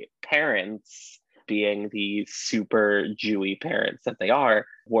my parents, being the super Jewy parents that they are,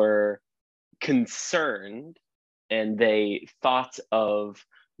 were concerned, and they thought of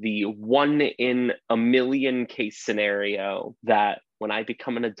the 1 in a million case scenario that when I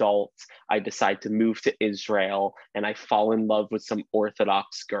become an adult, I decide to move to Israel and I fall in love with some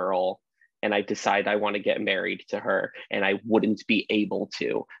Orthodox girl and I decide I want to get married to her, and I wouldn't be able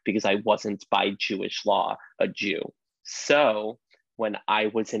to because I wasn't by Jewish law a Jew. So when I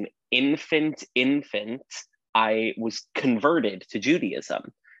was an infant, I was converted to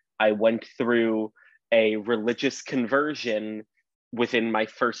Judaism. I went through a religious conversion within my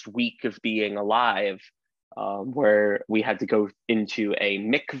first week of being alive, where we had to go into a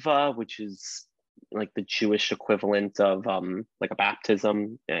mikvah, which is like the Jewish equivalent of like a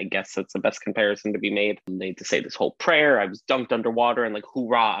baptism. And I guess that's the best comparison to be made. They had to say this whole prayer. I was dunked underwater and like,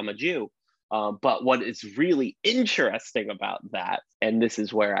 hoorah, I'm a Jew. But what is really interesting about that, and this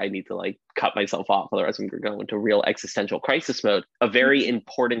is where I need to like cut myself off, otherwise I'm going to go into real existential crisis mode. A very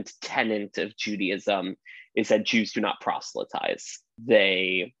important tenet of Judaism is that Jews do not proselytize.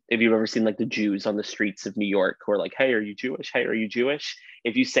 If you've ever seen like the Jews on the streets of New York who are like, hey, are you Jewish? Hey, are you Jewish?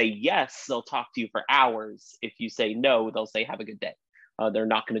 If you say yes, they'll talk to you for hours. If you say no, they'll say, have a good day. They're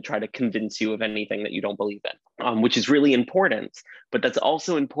not going to try to convince you of anything that you don't believe in, which is really important. But that's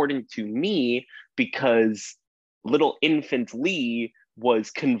also important to me because little infant Lee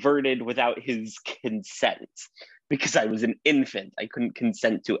was converted without his consent because I was an infant. I couldn't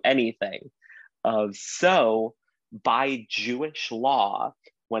consent to anything. So by Jewish law,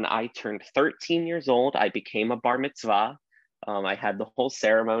 when I turned 13 years old, I became a bar mitzvah. I had the whole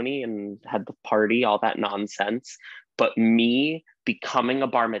ceremony and had the party, all that nonsense. But me becoming a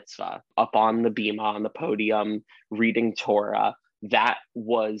bar mitzvah up on the bima, on the podium, reading Torah, that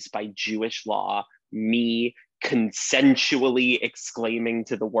was by Jewish law, me consensually exclaiming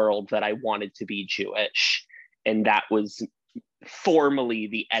to the world that I wanted to be Jewish. And that was formally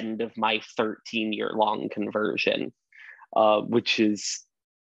the end of my 13-year-long conversion. which is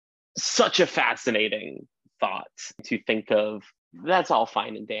such a fascinating thought to think of. That's all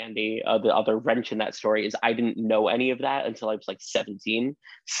fine and dandy. The other wrench in that story is I didn't know any of that until I was like 17.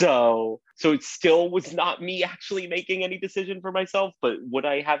 So it still was not me actually making any decision for myself, but would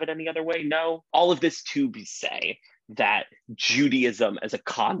I have it any other way? No. All of this to say that Judaism as a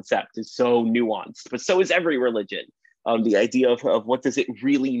concept is so nuanced, but so is every religion. The idea of what does it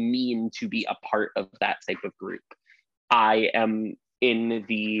really mean to be a part of that type of group. I am in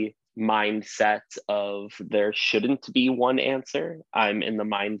the mindset of there shouldn't be one answer. I'm in the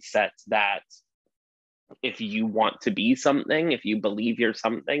mindset that if you want to be something, if you believe you're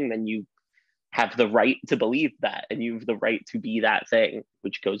something, then you have the right to believe that, and you have the right to be that thing,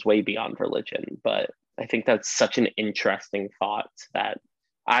 which goes way beyond religion. But I think that's such an interesting thought that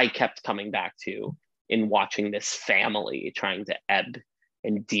I kept coming back to in watching this family trying to ebb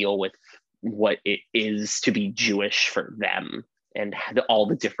and deal with what it is to be Jewish for them, and all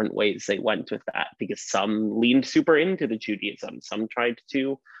the different ways they went with that, because some leaned super into the Judaism, some tried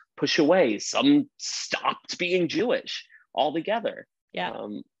to push away, some stopped being Jewish altogether. Yeah.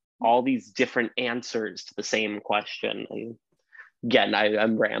 All these different answers to the same question. Again,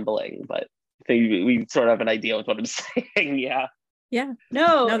 I'm rambling, but I think we sort of have an idea with what I'm saying. Yeah. Yeah.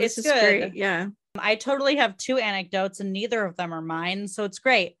 No, this is good. great. Yeah. I totally have 2 anecdotes and neither of them are mine. So it's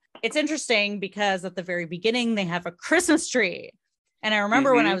great. It's interesting because at the very beginning, they have a Christmas tree. And I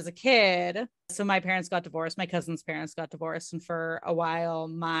remember when I was a kid, so my parents got divorced, my cousin's parents got divorced. And for a while,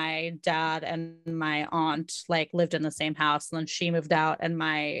 my dad and my aunt like lived in the same house. And then she moved out and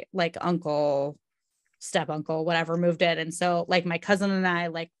my like uncle, step uncle, whatever, moved in. And so like my cousin and I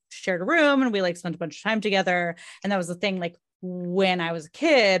like shared a room and we like spent a bunch of time together. And that was the thing, like when I was a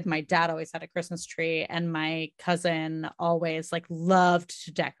kid, my dad always had a Christmas tree and my cousin always like loved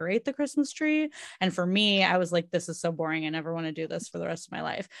to decorate the Christmas tree. And for me, I was like, this is so boring. I never want to do this for the rest of my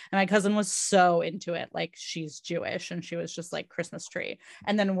life. And my cousin was so into it. Like she's Jewish and she was just like Christmas tree.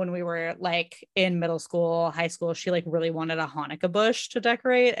 And then when we were like in middle school, high school, she like really wanted a Hanukkah bush to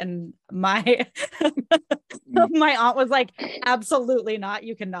decorate. And my my aunt was like, absolutely not.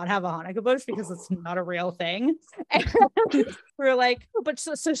 You cannot have a Hanukkah bush because it's not a real thing. And we were like, but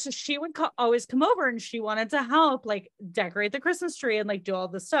so she would always come over and she wanted to help like decorate the Christmas tree and like do all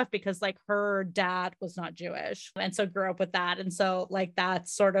this stuff because like her dad was not Jewish. And so grew up with that. And so like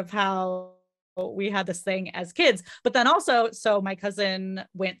that's sort of how we had this thing as kids. But then also, so my cousin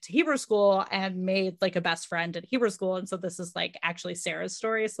went to Hebrew school and made like a best friend at Hebrew school. And so this is like actually Sarah's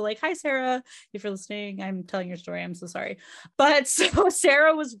story. So like, hi, Sarah, if you're listening, I'm telling your story. I'm so sorry. But so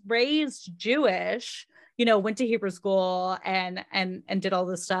Sarah was raised Jewish, you know, went to Hebrew school and did all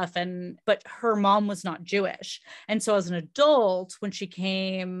this stuff. But her mom was not Jewish. And so as an adult, when she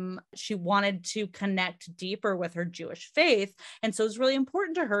came, she wanted to connect deeper with her Jewish faith. And so it was really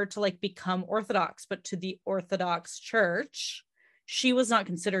important to her to like become Orthodox, but to the Orthodox church, she was not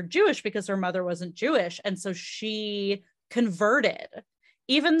considered Jewish because her mother wasn't Jewish. And so she converted,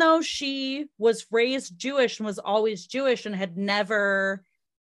 even though she was raised Jewish and was always Jewish and had never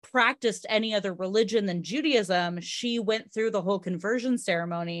practiced any other religion than Judaism. She went through the whole conversion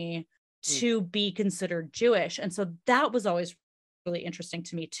ceremony to be considered Jewish. And so that was always really interesting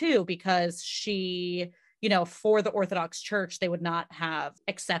to me too, because she, you know, for the Orthodox Church, they would not have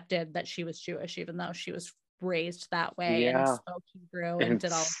accepted that she was Jewish, even though she was raised that way and spoke Hebrew and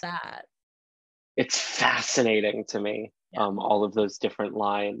did all of that. It's fascinating to me, all of those different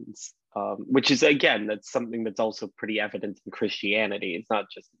lines. Which is, again, that's something that's also pretty evident in Christianity. It's not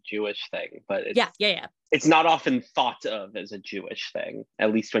just a Jewish thing, but it's not often thought of as a Jewish thing,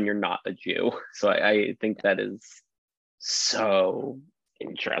 at least when you're not a Jew. So I think that is so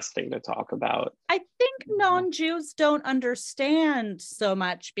interesting to talk about. I think non-Jews don't understand so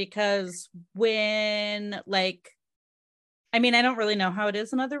much because when like, I mean, I don't really know how it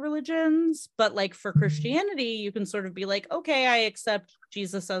is in other religions, but like for Christianity, you can sort of be like, okay, I accept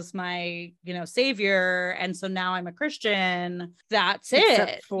Jesus as my, you know, savior. And so now I'm a Christian. That's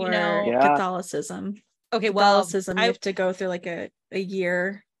Except it. for you know? Catholicism. Okay, Catholicism, you have to go through like a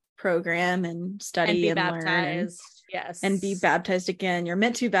year program and study and learn and be baptized again. You're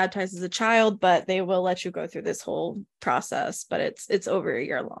meant to be baptized as a child, but they will let you go through this whole process, but it's over a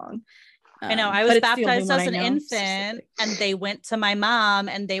year long. I know. I was baptized as an infant and they went to my mom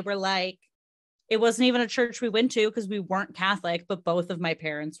and they were like, it wasn't even a church we went to because we weren't Catholic, but both of my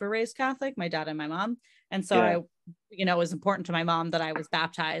parents were raised Catholic, my dad and my mom. And so I, you know, it was important to my mom that I was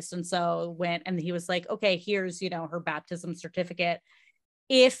baptized. And so went and he was like, okay, here's, you know, her baptism certificate.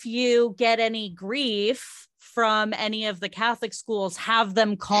 If you get any grief from any of the Catholic schools, have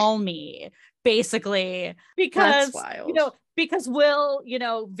them call me basically, because because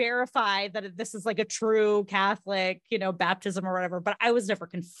we'll verify that this is like a true Catholic baptism or whatever, but I was never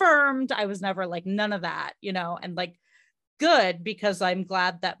confirmed. I was never like none of that, and like good, because I'm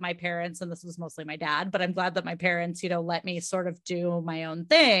glad that my parents, and this was mostly my dad, but I'm glad that my parents let me sort of do my own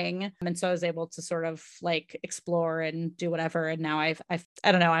thing, and so I was able to sort of like explore and do whatever. And now I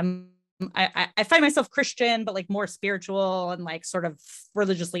don't know, I find myself Christian, but like more spiritual and like sort of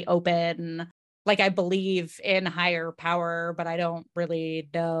religiously open. Like I believe in higher power, but I don't really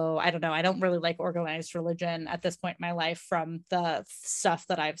know. I don't know. I don't really like organized religion at this point in my life from the stuff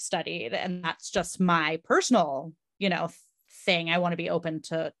that I've studied. And that's just my personal, thing. I want to be open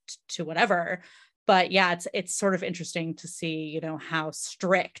to whatever. But yeah, it's sort of interesting to see, how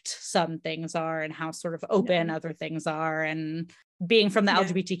strict some things are and how sort of open other things are. And being from the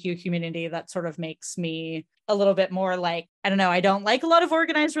LGBTQ community, that sort of makes me a little bit more like, I don't know, I don't like a lot of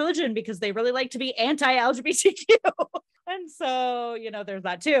organized religion because they really like to be anti-LGBTQ. And so, there's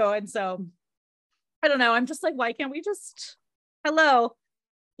that too. And so, I don't know, I'm just like, why can't we just, hello,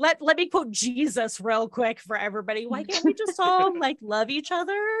 let me quote Jesus real quick for everybody. Why can't we just all like love each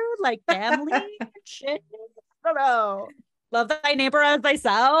other like family and shit? I don't know. Love thy neighbor as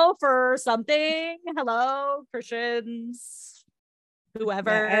thyself or something. Hello, Christians,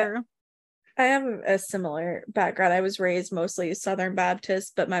 whoever. I have a similar background. I was raised mostly Southern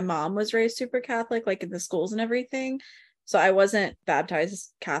Baptist, but my mom was raised super Catholic, like in the schools and everything. So I wasn't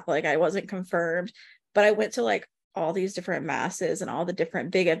baptized Catholic. I wasn't confirmed, but I went to like all these different masses and all the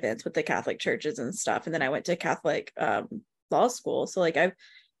different big events with the Catholic churches and stuff. And then I went to Catholic law school. So like I've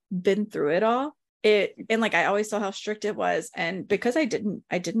been through it all. And like I always saw how strict it was. And because I didn't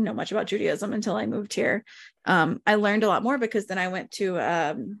know much about Judaism until I moved here. I learned a lot more because then I went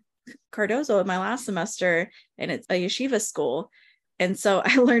to Cardozo in my last semester, and it's a yeshiva school. And so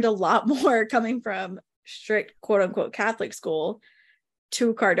I learned a lot more coming from strict quote unquote Catholic school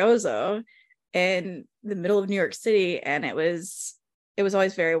to Cardozo in the middle of New York City. And it was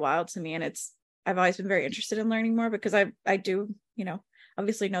always very wild to me. And I've always been very interested in learning more because I do,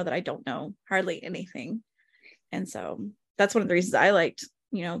 obviously know that I don't know hardly anything. And so that's one of the reasons I liked,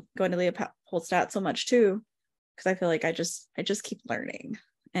 going to Leopoldstadt so much too, because I feel like I just keep learning.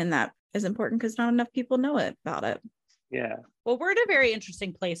 And that is important because not enough people know about it. Yeah. Well, we're in a very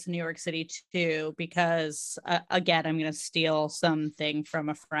interesting place in New York City too, because again, I'm going to steal something from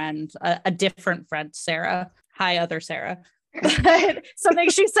a friend, a different friend, Sarah. Hi, other Sarah. But something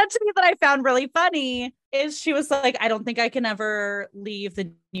she said to me that I found really funny is she was like, I don't think I can ever leave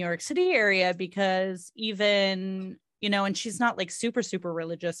the New York City area because even, and she's not like super, super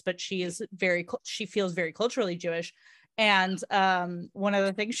religious, but she feels very culturally Jewish. And one of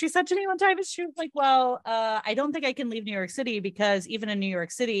the things she said to me one time is she was like, well, I don't think I can leave New York City because even in New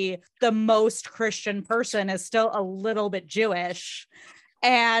York City, the most Christian person is still a little bit Jewish.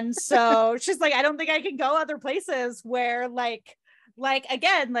 And so she's like, I don't think I can go other places where like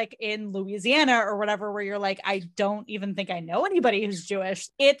again, like in Louisiana or whatever, where you're like, I don't even think I know anybody who's Jewish.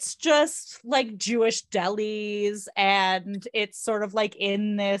 It's just like Jewish delis. And it's sort of like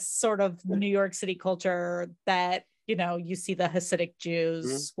in this sort of New York City culture that, you see the Hasidic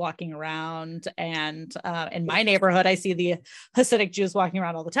Jews walking around. And in my neighborhood, I see the Hasidic Jews walking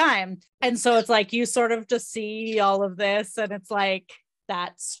around all the time. And so it's like, you sort of just see all of this and it's like,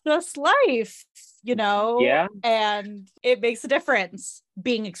 that's just life, Yeah. And it makes a difference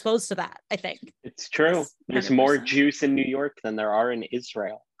being exposed to that, I think. It's true. There's 100%. more Jews in New York than there are in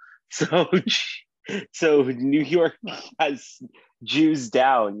Israel. So New York has Jews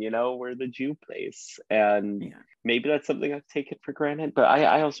down, we're the Jew place. And maybe that's something I've taken for granted. But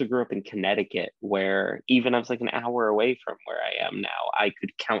I also grew up in Connecticut, where even I was like an hour away from where I am now, I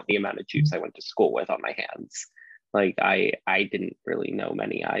could count the amount of Jews I went to school with on my hands. Like I didn't really know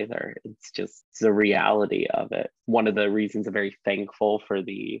many either. It's just the reality of it. One of the reasons I'm very thankful for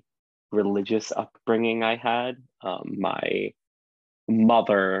the religious upbringing I had. My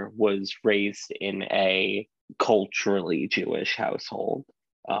mother was raised in a culturally Jewish household.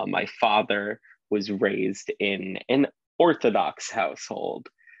 My father was raised in an Orthodox household.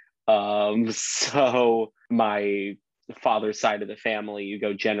 So my father's side of the family, you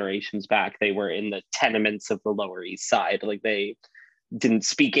go generations back, they were in the tenements of the Lower East Side. Like they didn't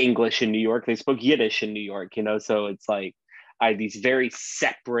speak English in New York, they spoke Yiddish in New York, so it's like I had these very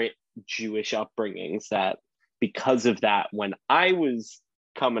separate Jewish upbringings that because of that, when I was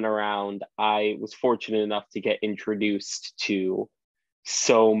coming around, I was fortunate enough to get introduced to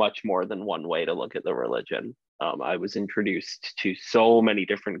so much more than one way to look at the religion. I was introduced to so many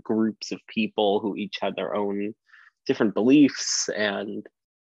different groups of people who each had their own different beliefs, and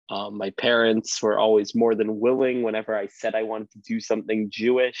My parents were always more than willing. Whenever I said I wanted to do something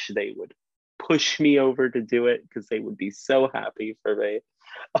Jewish, they would push me over to do it because they would be so happy for me.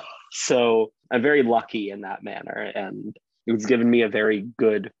 So I'm very lucky in that manner. And it was given me a very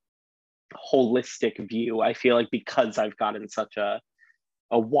good holistic view. I feel like because I've gotten such a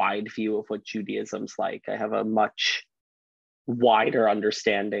wide view of what Judaism's like, I have a much wider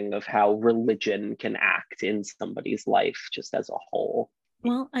understanding of how religion can act in somebody's life just as a whole.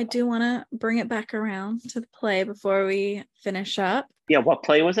 Well, I do want to bring it back around to the play before we finish up. Yeah, what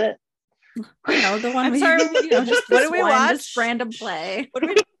play was it? No, the one I'm sorry, just what do we watch? This random play. What are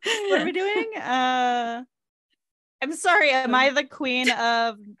we doing? I'm sorry, am I the queen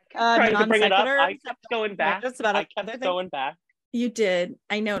of trying to bring it up. I kept going back. I kept going back. You did.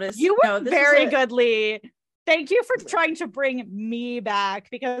 I noticed. You were very good, Lee. Thank you for trying to bring me back,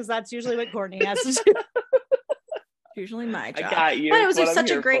 because that's usually what Courtney has to do. Usually my job. I got you. But it was just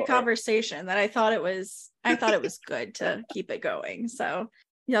such a great conversation that I thought it was good to keep it going. So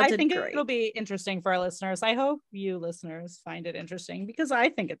I think it'll be interesting for our listeners. I hope you listeners find it interesting, because I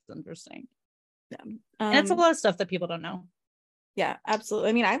think it's interesting. Yeah. And it's a lot of stuff that people don't know. Yeah, absolutely.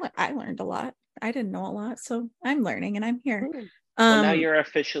 I mean, I learned a lot. I didn't know a lot, so I'm learning and I'm here. Well, now you're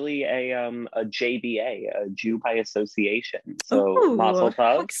officially a JBA, a Jew by association. So Mazel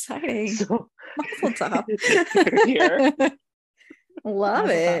Tov. Exciting. So, Mazel Tov. Here. Love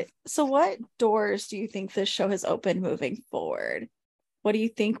it. So what doors do you think this show has opened moving forward? What do you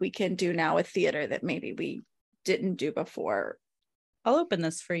think we can do now with theater that maybe we didn't do before? I'll open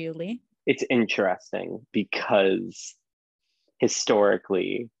this for you, Lee. It's interesting because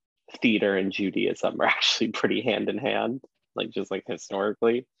historically, theater and Judaism are actually pretty hand in hand, just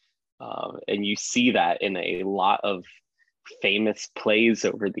historically. And you see that in a lot of famous plays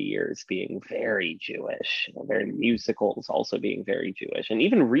over the years being very Jewish, very musicals also being very Jewish. And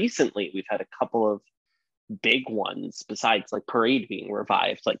even recently, we've had a couple of big ones besides Parade being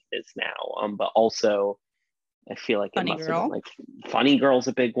revived like it is now. But also, I feel like Funny it must Girl. have been Funny Girl's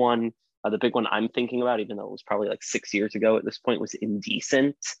a big one. The big one I'm thinking about, even though it was probably 6 years ago at this point, was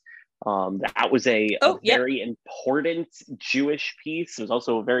Indecent. That was a very important Jewish piece. It was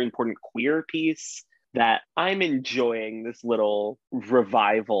also a very important queer piece that I'm enjoying this little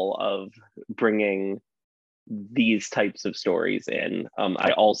revival of bringing these types of stories in.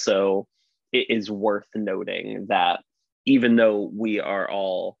 It is worth noting that even though we are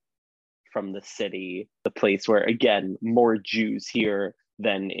all from the city, the place where, again, more Jews here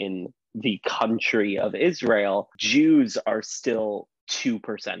than in the country of Israel, Jews are still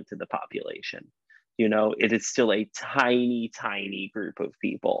 2% of the population. It is still a tiny, tiny group of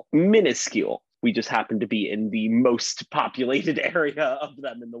people, minuscule. We just happen to be in the most populated area of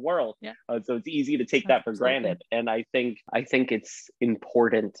them in the world. Yeah. So it's easy to take that for granted. And I think it's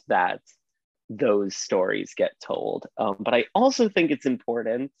important that those stories get told. But I also think it's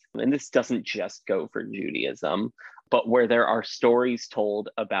important, and this doesn't just go for Judaism, but where there are stories told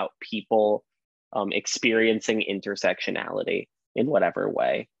about people experiencing intersectionality in whatever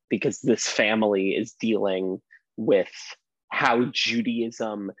way, because this family is dealing with how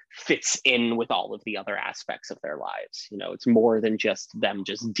Judaism fits in with all of the other aspects of their lives. It's more than just them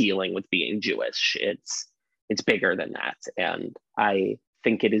just dealing with being Jewish. It's bigger than that. And I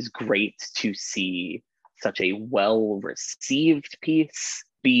think it is great to see such a well-received piece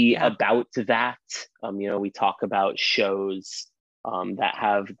be about that. We talk about shows that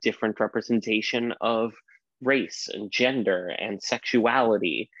have different representation of race and gender and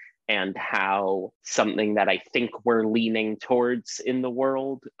sexuality, and how something that I think we're leaning towards in the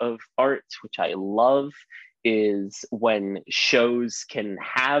world of art, which I love, is when shows can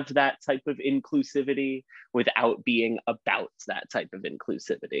have that type of inclusivity without being about that type of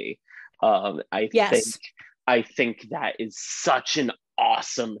inclusivity. I think that is such an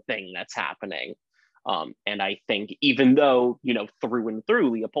awesome thing that's happening. And I think even though, through and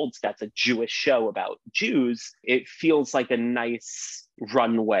through, Leopoldstadt's a Jewish show about Jews, it feels like a nice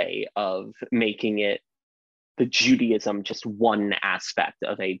runway of making it the Judaism just one aspect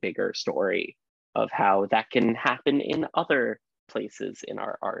of a bigger story of how that can happen in other places in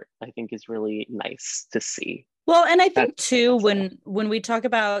our art. I think is really nice to see. Well, and I think too, when we talk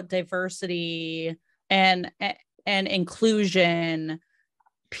about diversity and inclusion,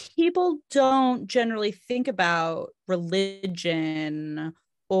 people don't generally think about religion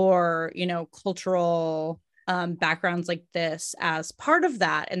or, cultural backgrounds like this as part of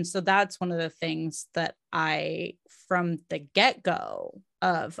that. And so that's one of the things that I, from the get-go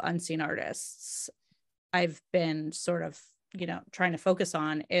of Unseen Artists, I've been sort of trying to focus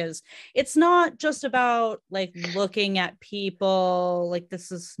on is it's not just about like looking at people, like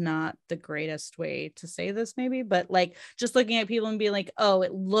this is not the greatest way to say this maybe, but like just looking at people and being like, oh,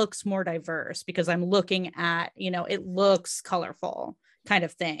 it looks more diverse because I'm looking at, it looks colorful kind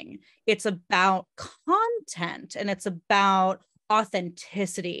of thing. It's about content and it's about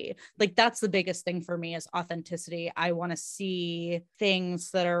authenticity. Like that's the biggest thing for me is authenticity. I want to see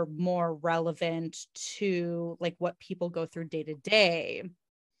things that are more relevant to like what people go through day to day.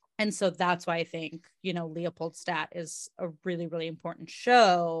 And so that's why I think, Leopoldstadt is a really, really important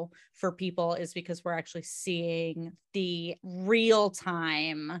show for people, is because we're actually seeing the real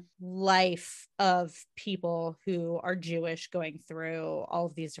time life of people who are Jewish going through all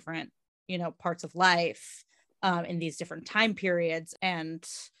of these different, parts of life in these different time periods. And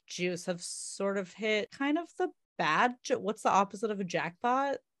Jews have sort of hit kind of the bad, what's the opposite of a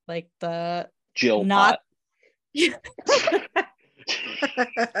jackpot? Like the Jill not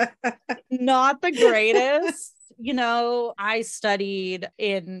not the greatest. I studied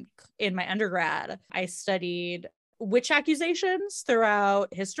in my undergrad, I studied witch accusations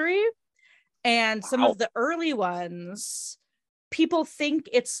throughout history, and some of the early ones, people think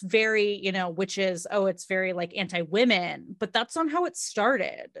it's very, witches, it's very like anti-women, but that's not how it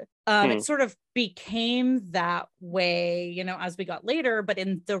started. It sort of became that way, as we got later, but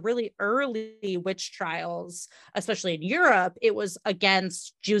in the really early witch trials, especially in Europe, it was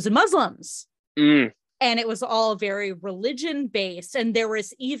against Jews and Muslims. And it was all very religion based. And there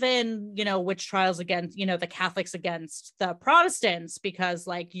was even, witch trials against, the Catholics against the Protestants, because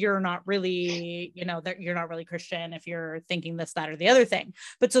like, you're not really, you're not really Christian if you're thinking this, that, or the other thing.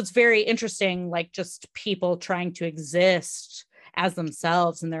 But so it's very interesting, like just people trying to exist as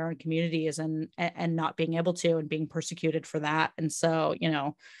themselves in their own communities and not being able to, and being persecuted for that. And so,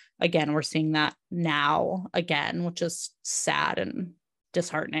 again, we're seeing that now again, which is sad and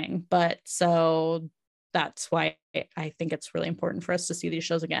disheartening. But so that's why I think it's really important for us to see these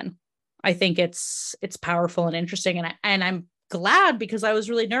shows again. I think it's powerful and interesting. And I'm glad, because I was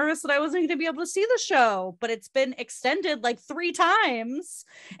really nervous that I wasn't going to be able to see the show, but it's been extended like 3 times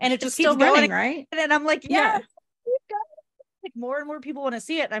and it just keeps going, right? And I'm like, yeah. Like more and more people want to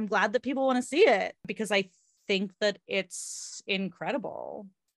see it. I'm glad that people want to see it, because I think that it's incredible.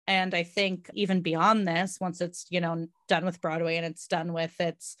 And I think even beyond this, once it's, done with Broadway and it's done with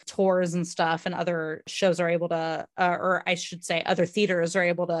its tours and stuff, and other shows are able to, or I should say other theaters are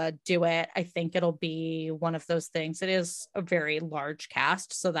able to do it, I think it'll be one of those things. It is a very large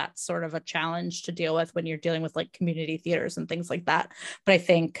cast, so that's sort of a challenge to deal with when you're dealing with like community theaters and things like that. But I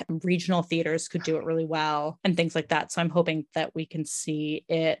think regional theaters could do it really well and things like that. So I'm hoping that we can see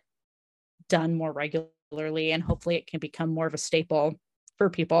it done more regularly, and hopefully it can become more of a staple for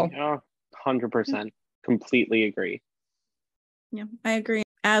people. Yeah, 100%. Completely agree. Yeah, I agree.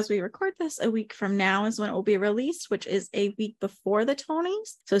 As we record this, a week from now is when it will be released, which is a week before the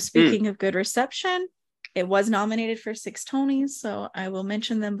Tonys. So speaking of good reception, it was nominated for 6 Tonys. So I will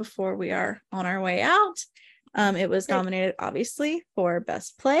mention them before we are on our way out. It was nominated, obviously, for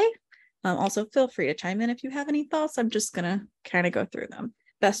Best Play. Also, feel free to chime in if you have any thoughts. I'm just going to kind of go through them.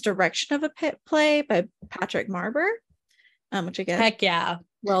 Best Direction of a Play by Patrick Marber. Which again, heck yeah,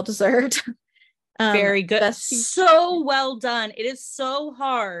 well deserved. Very good. So well done. It is so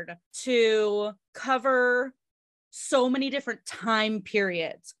hard to cover so many different time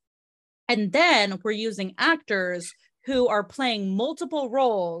periods, and then we're using actors who are playing multiple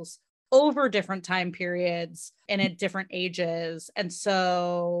roles over different time periods and at different ages. And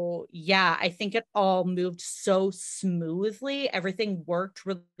so, yeah, I think it all moved so smoothly. Everything worked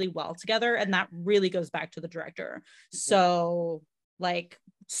really well together. And that really goes back to the director. So like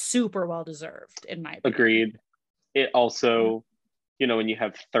super well deserved in my opinion. Agreed. It also, when you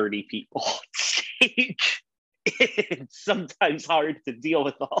have 30 people on stage, it's sometimes hard to deal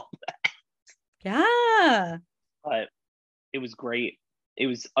with all that. Yeah. But it was great. It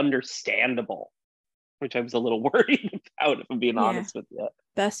was understandable, which I was a little worried about, if I'm being honest with you.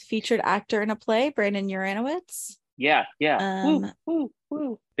 Best Featured Actor in a Play, Brandon Uranowitz. Yeah. Woo, woo,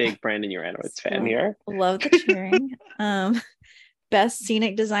 woo. Big Brandon Uranowitz fan here. Love the cheering. Best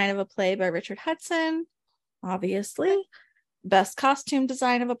Scenic Design of a Play by Richard Hudson, obviously. Best Costume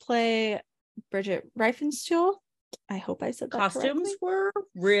Design of a Play, Bridget Reifenstuhl. I hope I said that Costumes correctly. were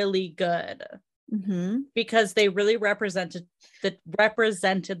really good. Mm-hmm. Because they really represented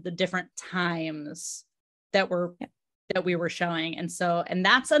the different times that we were showing. And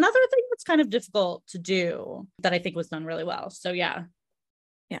that's another thing that's kind of difficult to do that I think was done really well. So yeah.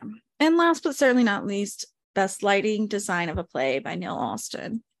 And last but certainly not least, Best Lighting Design of a Play by Neil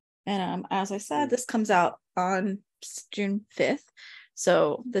Austin. And as I said, this comes out on June 5th.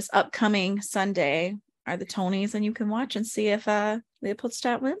 So this upcoming Sunday are the Tonys, and you can watch and see if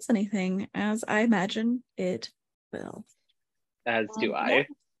Leopoldstadt wins anything, as I imagine it will. As do I. Yeah.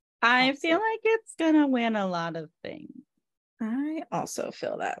 I feel like it's gonna win a lot of things. I also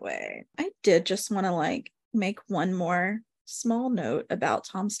feel that way. I did just want to make one more small note about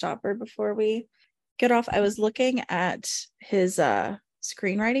Tom Stopper before we get off. I was looking at his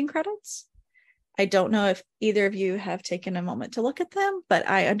screenwriting credits. I don't know if either of you have taken a moment to look at them, but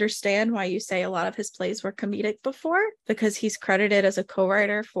I understand why you say a lot of his plays were comedic before, because he's credited as a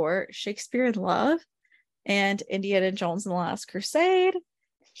co-writer for Shakespeare in Love and Indiana Jones and the Last Crusade.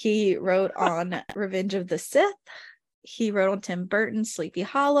 He wrote on Revenge of the Sith. He wrote on Tim Burton's Sleepy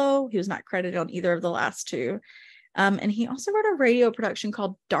Hollow. He was not credited on either of the last two. And he also wrote a radio production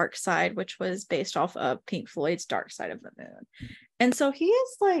called Dark Side, which was based off of Pink Floyd's Dark Side of the Moon. And so he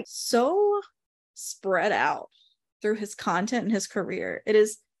is so spread out through his content and his career. It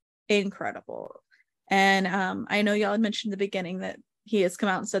is incredible. And I know y'all had mentioned in the beginning that he has come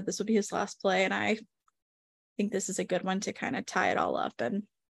out and said this would be his last play. And I think this is a good one to kind of tie it all up and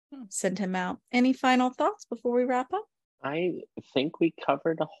send him out. Any final thoughts before we wrap up? I think we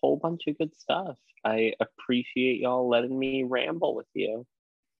covered a whole bunch of good stuff. I appreciate y'all letting me ramble with you.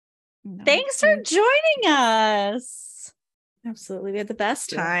 Thanks for joining us. Absolutely. We had the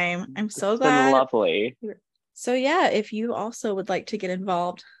best time. I'm so It's glad. been lovely. So yeah, if you also would like to get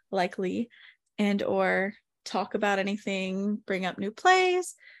involved like Lee and or talk about anything, bring up new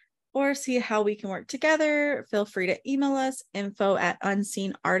plays, or see how we can work together, feel free to email us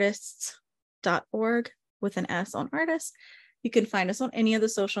info@unseenartists.org with an S on artist. You can find us on any of the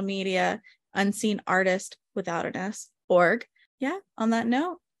social media, Unseen Artist without an S, org. Yeah, on that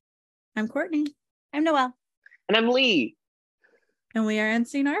note, I'm Courtney. I'm Noelle. And I'm Lee. And we are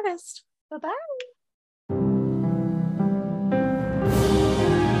Unseen Artist. Bye-bye.